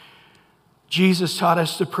 Jesus taught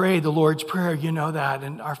us to pray the Lord's Prayer. You know that.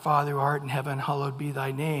 And our Father who art in heaven, hallowed be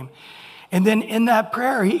thy name. And then in that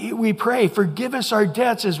prayer, we pray, forgive us our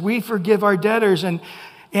debts as we forgive our debtors, and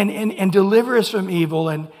deliver us from evil.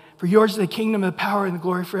 And for yours is the kingdom, the power, and the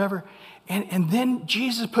glory forever. And then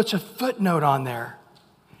Jesus puts a footnote on there.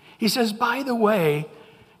 He says, by the way,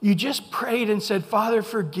 you just prayed and said, Father,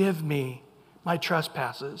 forgive me my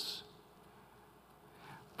trespasses.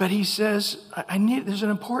 But he says, there's an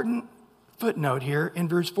important footnote here in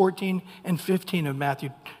verse 14 and 15 of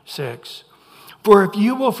Matthew 6. For if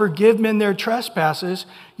you will forgive men their trespasses,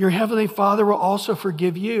 your heavenly Father will also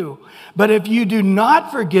forgive you. But if you do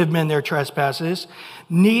not forgive men their trespasses,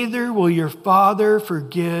 neither will your Father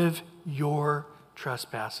forgive your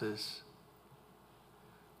trespasses.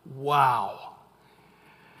 Wow.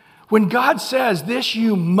 When God says this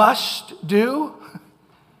you must do,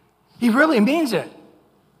 he really means it.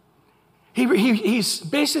 He's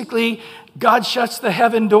basically, God shuts the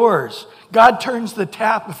heaven doors. God turns the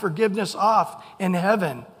tap of forgiveness off in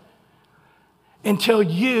heaven until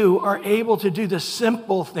you are able to do the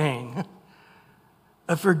simple thing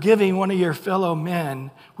of forgiving one of your fellow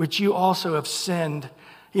men, which you also have sinned.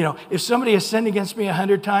 You know, if somebody has sinned against me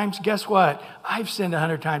 100 times, guess what? I've sinned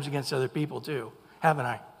 100 times against other people too, haven't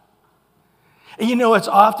I? And you know, it's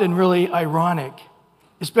often really ironic,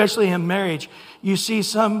 especially in marriage. You see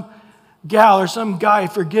some gal or some guy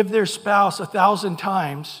forgive their spouse 1,000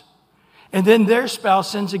 times, and then their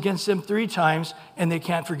spouse sins against them 3 times, and they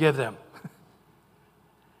can't forgive them.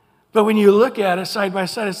 But when you look at it side by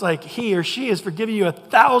side, it's like he or she has forgiven you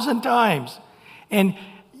 1,000 times, and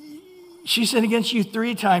she sinned against you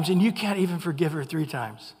 3 times, and you can't even forgive her 3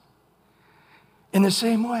 times. In the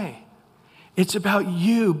same way, it's about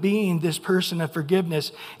you being this person of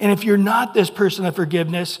forgiveness. And if you're not this person of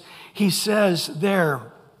forgiveness, he says there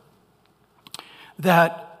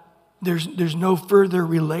that there's no further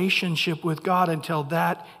relationship with God until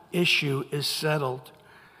that issue is settled.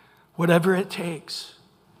 Whatever it takes,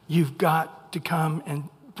 you've got to come and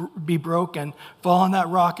be broken. Fall on that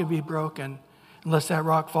rock and be broken, unless that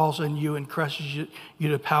rock falls on you and crushes you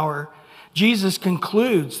to power. Jesus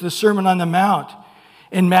concludes the Sermon on the Mount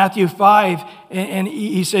in Matthew 5, and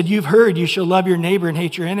he said, you've heard you shall love your neighbor and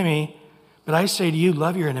hate your enemy. But I say to you,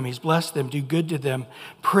 love your enemies, bless them, do good to them,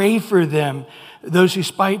 pray for them, those who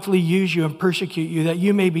spitefully use you and persecute you, that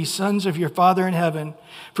you may be sons of your Father in heaven.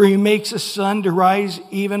 For he makes the sun to rise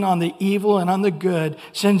even on the evil and on the good,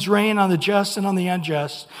 sends rain on the just and on the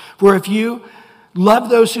unjust. For if you love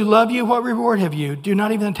those who love you, what reward have you? Do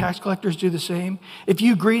not even the tax collectors do the same? If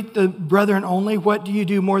you greet the brethren only, what do you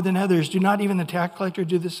do more than others? Do not even the tax collector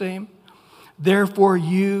do the same? Therefore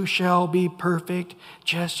you shall be perfect,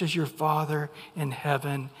 just as your Father in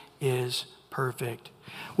heaven is perfect.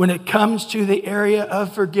 When it comes to the area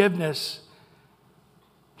of forgiveness,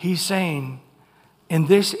 he's saying, in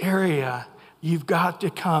this area, you've got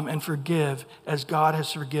to come and forgive as God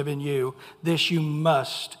has forgiven you. This you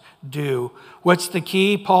must do. What's the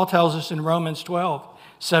key? Paul tells us in Romans 12,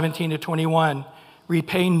 17 to 21,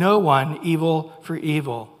 repay no one evil for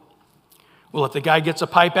evil. Well, if the guy gets a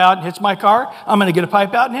pipe out and hits my car, I'm going to get a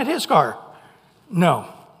pipe out and hit his car.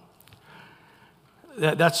 No.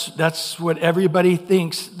 That's what everybody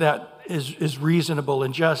thinks that is reasonable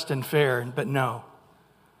and just and fair, but no.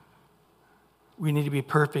 We need to be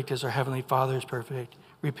perfect as our Heavenly Father is perfect.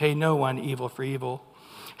 Repay no one evil for evil.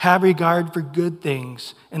 Have regard for good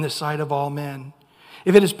things in the sight of all men.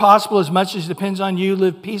 If it is possible, as much as depends on you,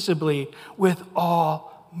 live peaceably with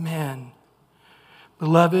all men.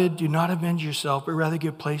 Beloved, do not avenge yourself, but rather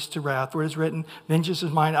give place to wrath. For it is written, vengeance is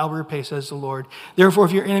mine, I will repay, says the Lord. Therefore,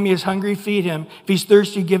 if your enemy is hungry, feed him. If he's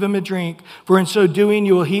thirsty, give him a drink. For in so doing,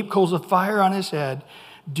 you will heap coals of fire on his head.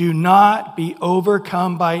 Do not be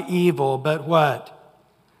overcome by evil, but what?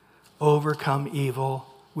 Overcome evil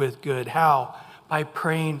with good. How? By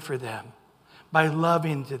praying for them, by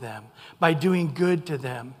loving to them, by doing good to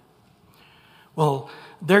them. Well,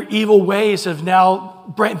 their evil ways have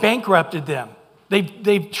now bankrupted them.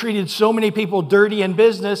 They've treated so many people dirty in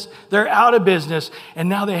business, they're out of business, and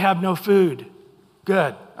now they have no food.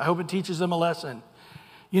 Good. I hope it teaches them a lesson.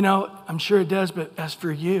 You know, I'm sure it does, but as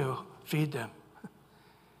for you, feed them.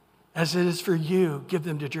 As it is for you, give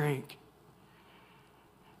them to drink.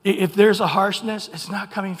 If there's a harshness, it's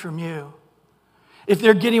not coming from you. If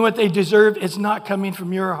they're getting what they deserve, it's not coming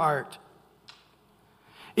from your heart.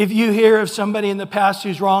 If you hear of somebody in the past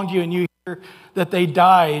who's wronged you and you hear that they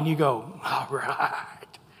die and you go, all right.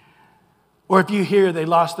 Or if you hear they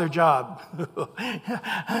lost their job,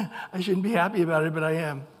 I shouldn't be happy about it, but I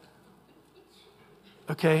am.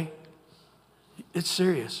 Okay? It's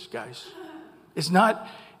serious, guys. It's not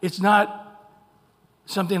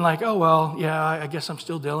something like, oh, well, yeah, I guess I'm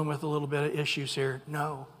still dealing with a little bit of issues here.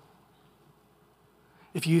 No.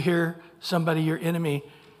 If you hear somebody, your enemy,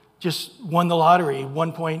 just won the lottery,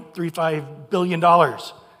 $1.35 billion, and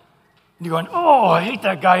you're going, oh, I hate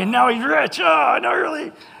that guy, and now he's rich. Oh, not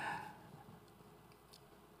really.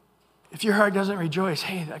 If your heart doesn't rejoice,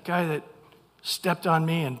 hey, that guy that stepped on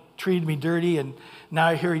me and treated me dirty, and now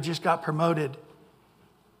I hear he just got promoted,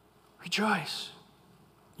 rejoice.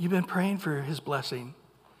 You've been praying for his blessing.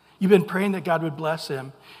 You've been praying that God would bless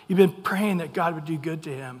him. You've been praying that God would do good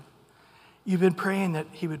to him. You've been praying that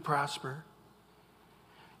he would prosper.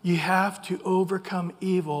 You have to overcome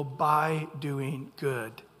evil by doing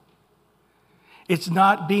good. It's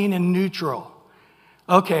not being in neutral.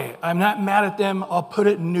 Okay, I'm not mad at them. I'll put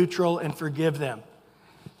it in neutral and forgive them.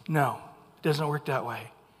 No, it doesn't work that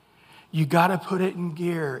way. You got to put it in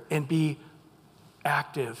gear and be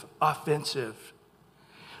active, offensive.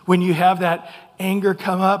 When you have that anger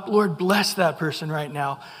come up, Lord, bless that person right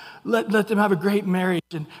now. Let them have a great marriage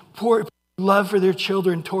and pour love for their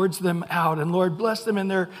children towards them out. And Lord, bless them in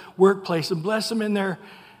their workplace and bless them in their...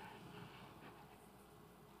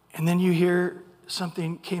 And then you hear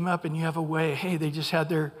something came up and you have a way, hey, they just had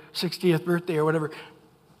their 60th birthday or whatever.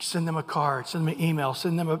 Send them a card, send them an email,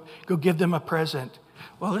 go give them a present.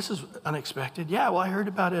 Well, this is unexpected. Yeah, well, I heard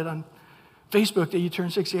about it on Facebook that you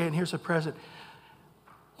turned 68 and here's a present.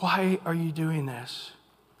 Why are you doing this?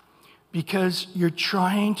 Because you're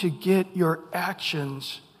trying to get your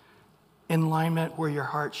actions in alignment where your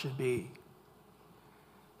heart should be.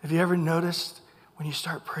 Have you ever noticed when you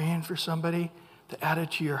start praying for somebody, the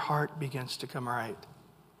attitude to your heart begins to come right?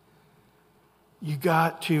 You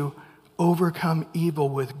got to overcome evil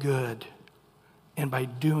with good, and by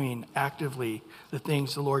doing actively the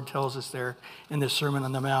things the Lord tells us there in the Sermon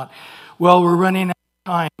on the Mount. Well, we're running out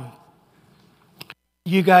of time.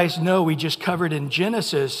 You guys know we just covered in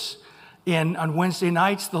Genesis on Wednesday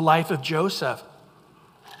nights the life of Joseph.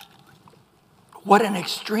 What an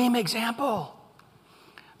extreme example.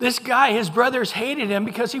 This guy, his brothers hated him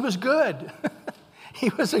because he was good. He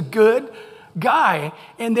was a good guy,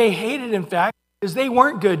 and they hated him, in fact, because they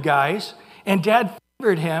weren't good guys, and Dad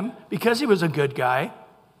favored him because he was a good guy.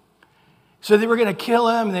 So they were going to kill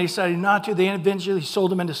him, and they decided not to. They eventually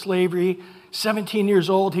sold him into slavery. 17 years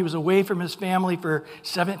old, he was away from his family for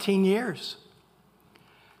 17 years.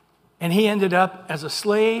 And he ended up as a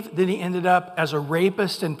slave. Then he ended up as a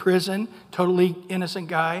rapist in prison, totally innocent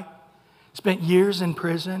guy. Spent years in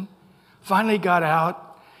prison. Finally got out.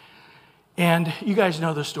 And you guys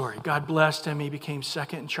know the story. God blessed him. He became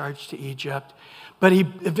second in charge to Egypt. But he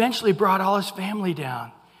eventually brought all his family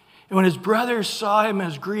down. And when his brothers saw him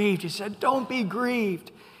as grieved, he said, don't be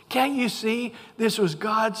grieved. Can't you see this was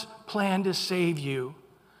God's plan to save you?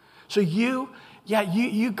 So you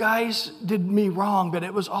guys did me wrong, but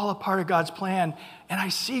it was all a part of God's plan. And I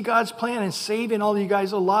see God's plan in saving all you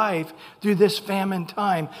guys alive through this famine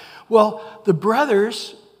time. Well, the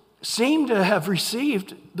brothers seem to have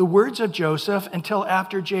received the words of Joseph until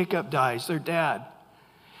after Jacob dies, their dad.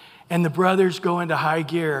 And the brothers go into high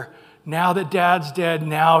gear. Now that Dad's dead,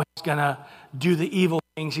 now he's going to do the evil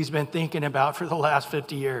things he's been thinking about for the last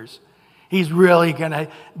 50 years. He's really going to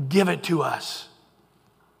give it to us.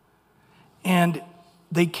 And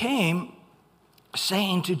they came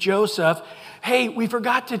saying to Joseph, hey, we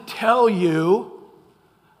forgot to tell you,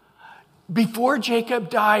 before Jacob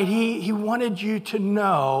died, he wanted you to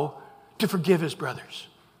know to forgive his brothers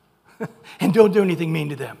and don't do anything mean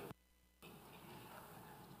to them.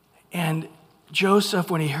 And Joseph,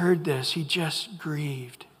 when he heard this, he just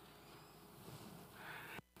grieved.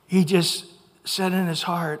 He just said in his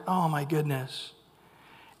heart, oh my goodness.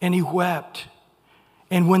 And he wept.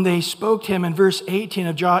 And when they spoke to him in verse 18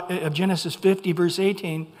 of Genesis 50, verse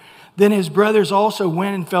 18, then his brothers also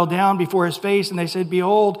went and fell down before his face, and they said,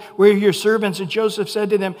 behold, we're your servants. And Joseph said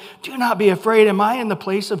to them, do not be afraid. Am I in the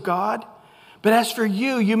place of God? But as for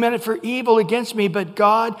you, you meant it for evil against me, but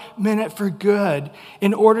God meant it for good,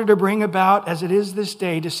 in order to bring about, as it is this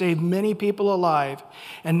day, to save many people alive.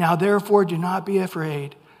 And now therefore do not be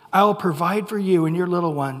afraid. I will provide for you and your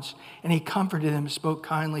little ones. And he comforted them and spoke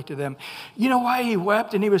kindly to them. You know why he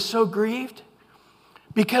wept and he was so grieved?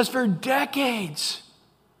 Because for decades,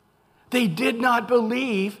 they did not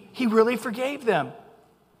believe he really forgave them.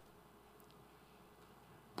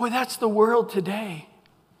 Boy, that's the world today.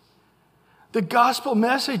 The gospel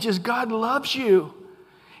message is God loves you,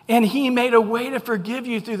 and he made a way to forgive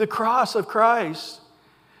you through the cross of Christ.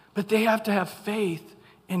 But they have to have faith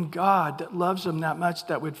in God that loves them that much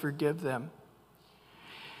that would forgive them.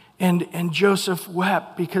 And Joseph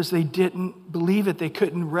wept because they didn't believe it. They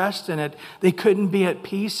couldn't rest in it. They couldn't be at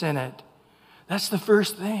peace in it. That's the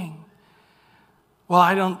first thing. Well,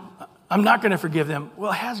 I'm not going to forgive them.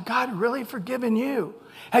 Well, has God really forgiven you?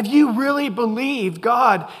 Have you really believed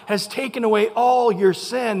God has taken away all your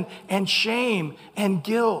sin and shame and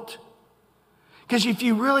guilt? Because if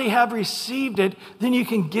you really have received it, then you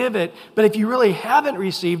can give it. But if you really haven't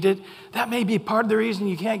received it, that may be part of the reason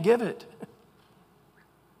you can't give it.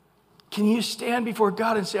 Can you stand before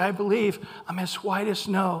God and say, I believe I'm as white as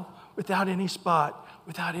snow, without any spot,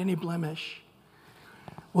 without any blemish?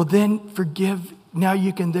 Well, then forgive. Now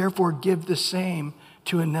you can therefore give the same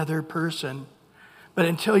to another person. But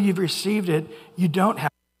until you've received it, you don't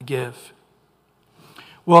have to give.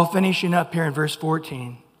 Well, finishing up here in verse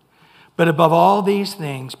 14. But above all these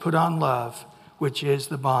things, put on love, which is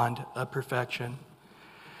the bond of perfection.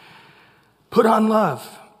 Put on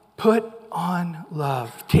love. Put on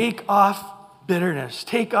love. Take off bitterness.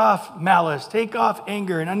 Take off malice. Take off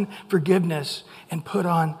anger and unforgiveness and put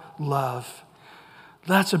on love.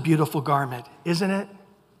 That's a beautiful garment, isn't it?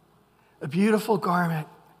 A beautiful garment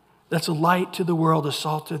that's a light to the world, a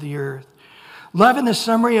salt to the earth. Love, in the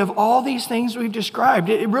summary of all these things we've described,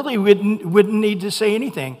 it really wouldn't need to say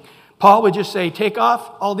anything. Paul would just say, take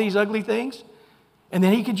off all these ugly things, and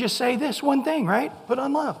then he could just say this one thing, right? Put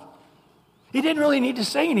on love. He didn't really need to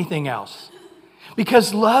say anything else,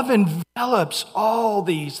 because love envelops all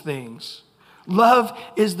these things. Love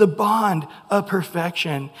is the bond of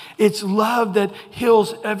perfection. It's love that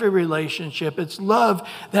heals every relationship. It's love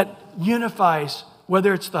that unifies,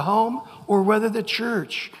 whether it's the home or whether the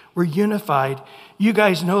church. We're unified. You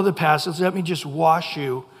guys know the passage. Let me just wash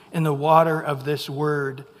you in the water of this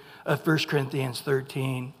word of 1 Corinthians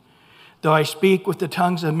 13. Though I speak with the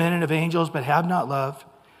tongues of men and of angels, but have not love,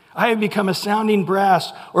 I have become a sounding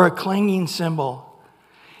brass or a clanging cymbal.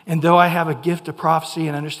 And though I have a gift of prophecy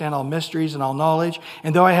and understand all mysteries and all knowledge,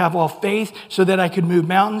 and though I have all faith so that I could move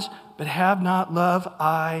mountains, but have not love,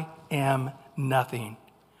 I am nothing.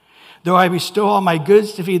 Though I bestow all my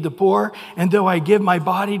goods to feed the poor, and though I give my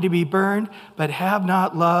body to be burned, but have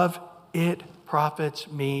not love, it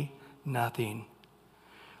profits me nothing.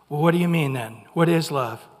 Well, what do you mean then? What is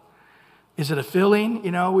love? Is it a feeling?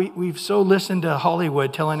 You know, we've so listened to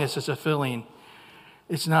Hollywood telling us it's a feeling.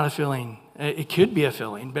 It's not a feeling. It could be a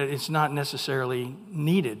feeling, but it's not necessarily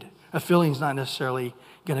needed. A feeling's not necessarily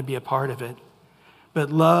going to be a part of it. But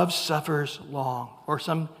love suffers long, or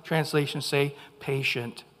some translations say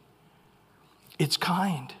patient. It's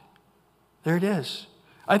kind. There it is.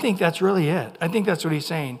 I think that's really it. I think that's what he's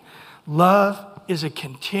saying. Love is a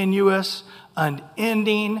continuous,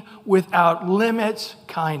 unending, without limits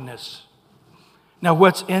kindness. Now,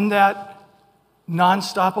 what's in that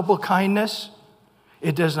non-stoppable kindness?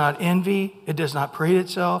 It does not envy. It does not parade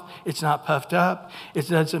itself. It's not puffed up. It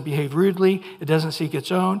doesn't behave rudely. It doesn't seek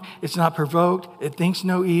its own. It's not provoked. It thinks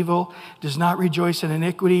no evil. Does not rejoice in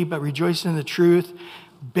iniquity, but rejoices in the truth.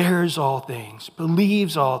 Bears all things.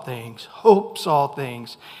 Believes all things. Hopes all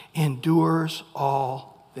things. Endures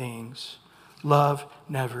all things. Love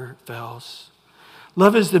never fails.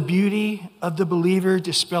 Love is the beauty of the believer,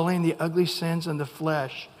 dispelling the ugly sins in the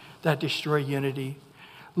flesh that destroy unity.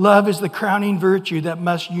 Love is the crowning virtue that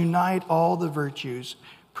must unite all the virtues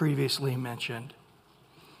previously mentioned,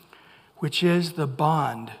 which is the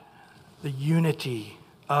bond, the unity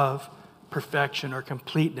of perfection or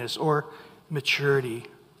completeness or maturity.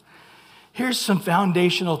 Here's some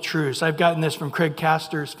foundational truths. I've gotten this from Craig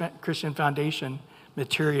Castor's Christian Foundation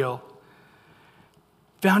material.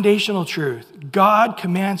 Foundational truth. God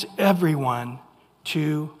commands everyone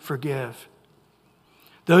to forgive.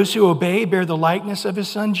 Those who obey bear the likeness of his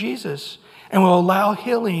son Jesus and will allow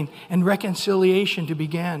healing and reconciliation to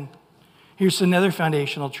begin. Here's another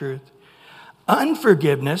foundational truth.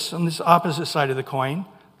 Unforgiveness, on this opposite side of the coin,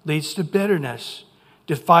 leads to bitterness,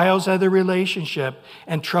 defiles other relationship,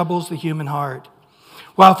 and troubles the human heart.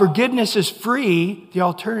 While forgiveness is free, the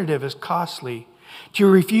alternative is costly. To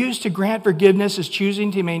refuse to grant forgiveness is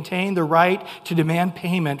choosing to maintain the right to demand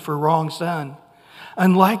payment for wrongs done.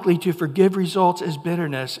 Unlikely to forgive results is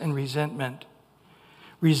bitterness and resentment.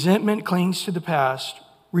 Resentment clings to the past,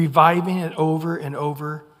 reviving it over and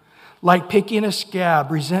over. Like picking a scab,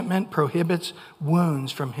 resentment prohibits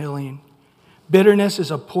wounds from healing. Bitterness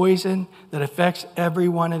is a poison that affects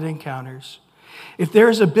everyone it encounters. If there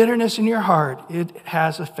is a bitterness in your heart, it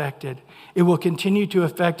has affected. It will continue to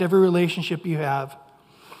affect every relationship you have.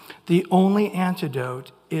 The only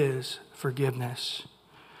antidote is forgiveness.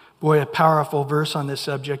 Boy, a powerful verse on this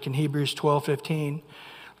subject in Hebrews 12:15.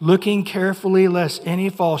 Looking carefully lest any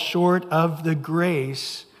fall short of the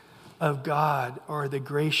grace of God, or the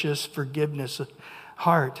gracious forgiveness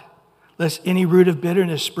heart. Lest any root of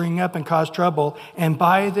bitterness spring up and cause trouble. And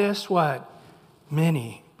by this, what?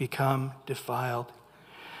 Many become defiled.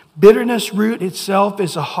 Bitterness root itself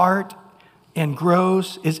is in the heart and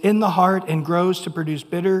grows to produce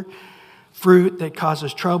bitter fruit that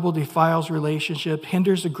causes trouble, defiles relationship,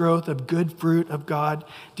 hinders the growth of good fruit of God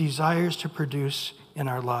desires to produce in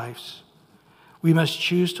our lives. We must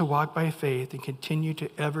choose to walk by faith and continue to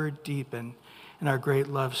ever deepen in our great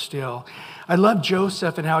love still. I love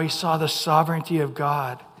Joseph and how he saw the sovereignty of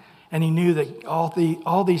God. And he knew that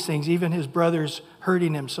all these things, even his brothers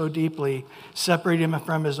hurting him so deeply, separating him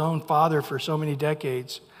from his own father for so many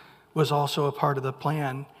decades, was also a part of the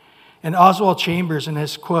plan. And Oswald Chambers in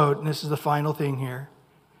his quote, and this is the final thing here,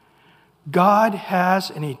 God has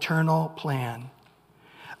an eternal plan.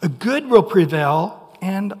 A good will prevail,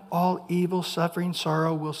 and all evil, suffering,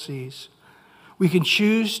 sorrow will cease. We can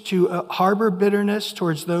choose to harbor bitterness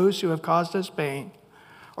towards those who have caused us pain,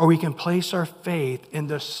 or we can place our faith in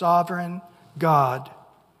the sovereign God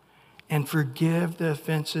and forgive the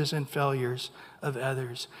offenses and failures of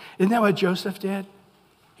others. Isn't that what Joseph did?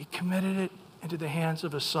 He committed it into the hands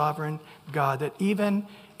of a sovereign God, that even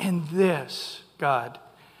in this, God,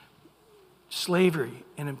 slavery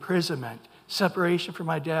and imprisonment, separation from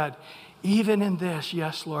my dad, even in this,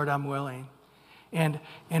 yes, Lord, I'm willing. And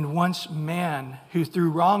once man who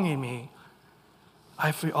through wronging me,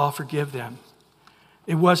 I'll forgive them.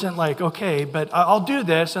 It wasn't like, okay, but I'll do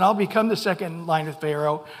this and I'll become the second line of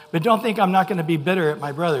Pharaoh, but don't think I'm not going to be bitter at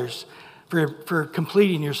my brothers for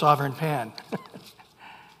completing your sovereign plan.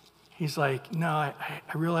 He's like, no, I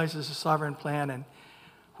realize it's a sovereign plan, and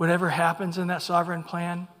whatever happens in that sovereign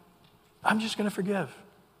plan, I'm just going to forgive.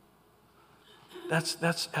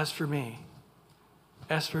 That's as for me.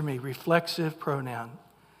 As for me, reflexive pronoun.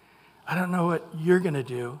 I don't know what you're going to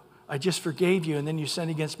do. I just forgave you, and then you sinned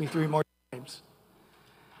against me 3 more times.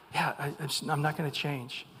 Yeah, I'm not going to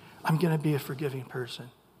change. I'm going to be a forgiving person.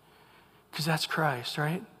 Because that's Christ,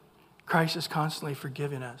 right? Christ is constantly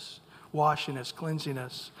forgiving us, washing us, cleansing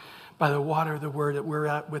us by the water of the word, that we're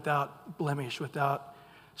at without blemish, without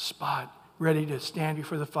spot, ready to stand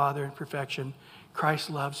before the Father in perfection. Christ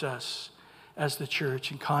loves us as the church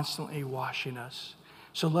and constantly washing us.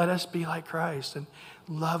 So let us be like Christ and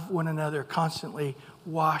love one another, constantly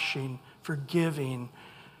washing, forgiving,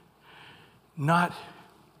 not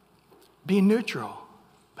being neutral,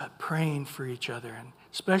 but praying for each other. And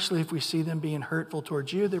especially if we see them being hurtful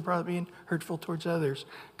towards you, they're probably being hurtful towards others.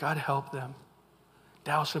 God, help them.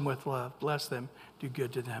 Douse them with love. Bless them. Do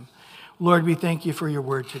good to them. Lord, we thank you for your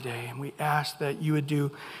word today. And we ask that you would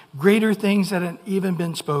do greater things that have even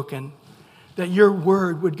been spoken. That your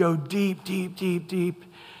word would go deep, deep, deep, deep.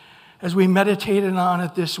 As we meditated on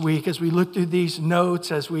it this week, as we look through these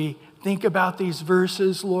notes, as we think about these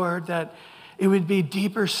verses, Lord, that it would be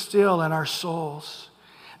deeper still in our souls.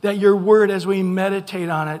 That your word, as we meditate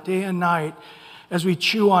on it day and night, as we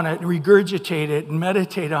chew on it and regurgitate it and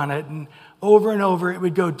meditate on it, and over, it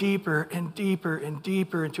would go deeper and deeper and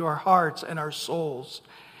deeper into our hearts and our souls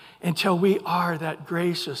until we are that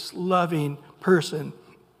gracious, loving person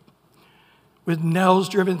with nails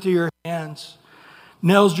driven through your hands,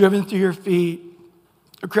 nails driven through your feet,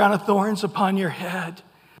 a crown of thorns upon your head,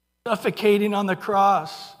 suffocating on the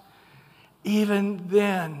cross. Even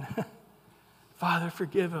then, Father,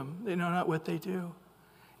 forgive them. They know not what they do.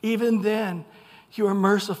 Even then, you are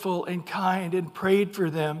merciful and kind and prayed for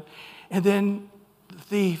them. And then, the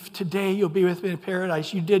thief, today you'll be with me in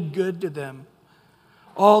paradise. You did good to them.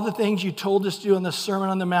 All the things you told us to do in the Sermon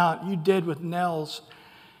on the Mount, you did with nails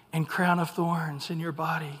and crown of thorns in your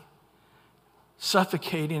body.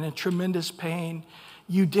 Suffocating and tremendous pain.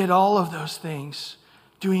 You did all of those things.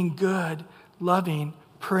 Doing good, loving,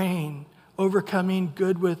 praying, overcoming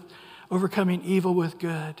evil with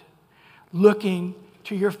good. Looking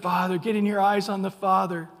to your Father, getting your eyes on the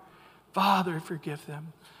Father. Father, forgive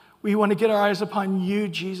them. We want to get our eyes upon you,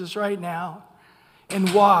 Jesus, right now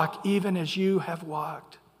and walk even as you have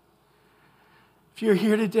walked. If you're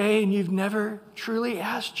here today and you've never truly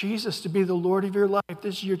asked Jesus to be the Lord of your life,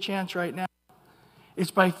 this is your chance right now.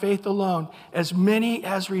 It's by faith alone. As many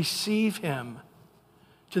as receive him,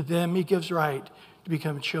 to them he gives right to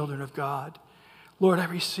become children of God. Lord, I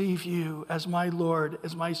receive you as my Lord,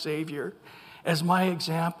 as my Savior, as my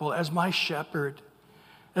example, as my shepherd.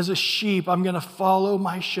 As a sheep, I'm going to follow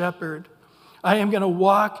my shepherd. I am going to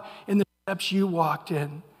walk in the steps you walked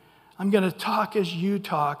in. I'm going to talk as you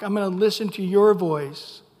talk. I'm going to listen to your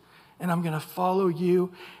voice, and I'm going to follow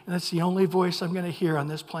you. And that's the only voice I'm going to hear on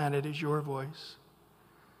this planet is your voice.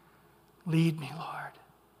 Lead me, Lord.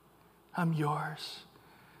 I'm yours.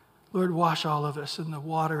 Lord, wash all of us in the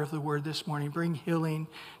water of the word this morning. Bring healing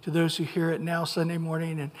to those who hear it now, Sunday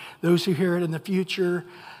morning, and those who hear it in the future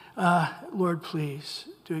Lord, please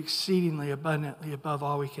do exceedingly abundantly above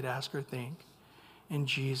all we could ask or think. In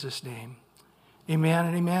Jesus' name, amen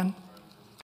and amen.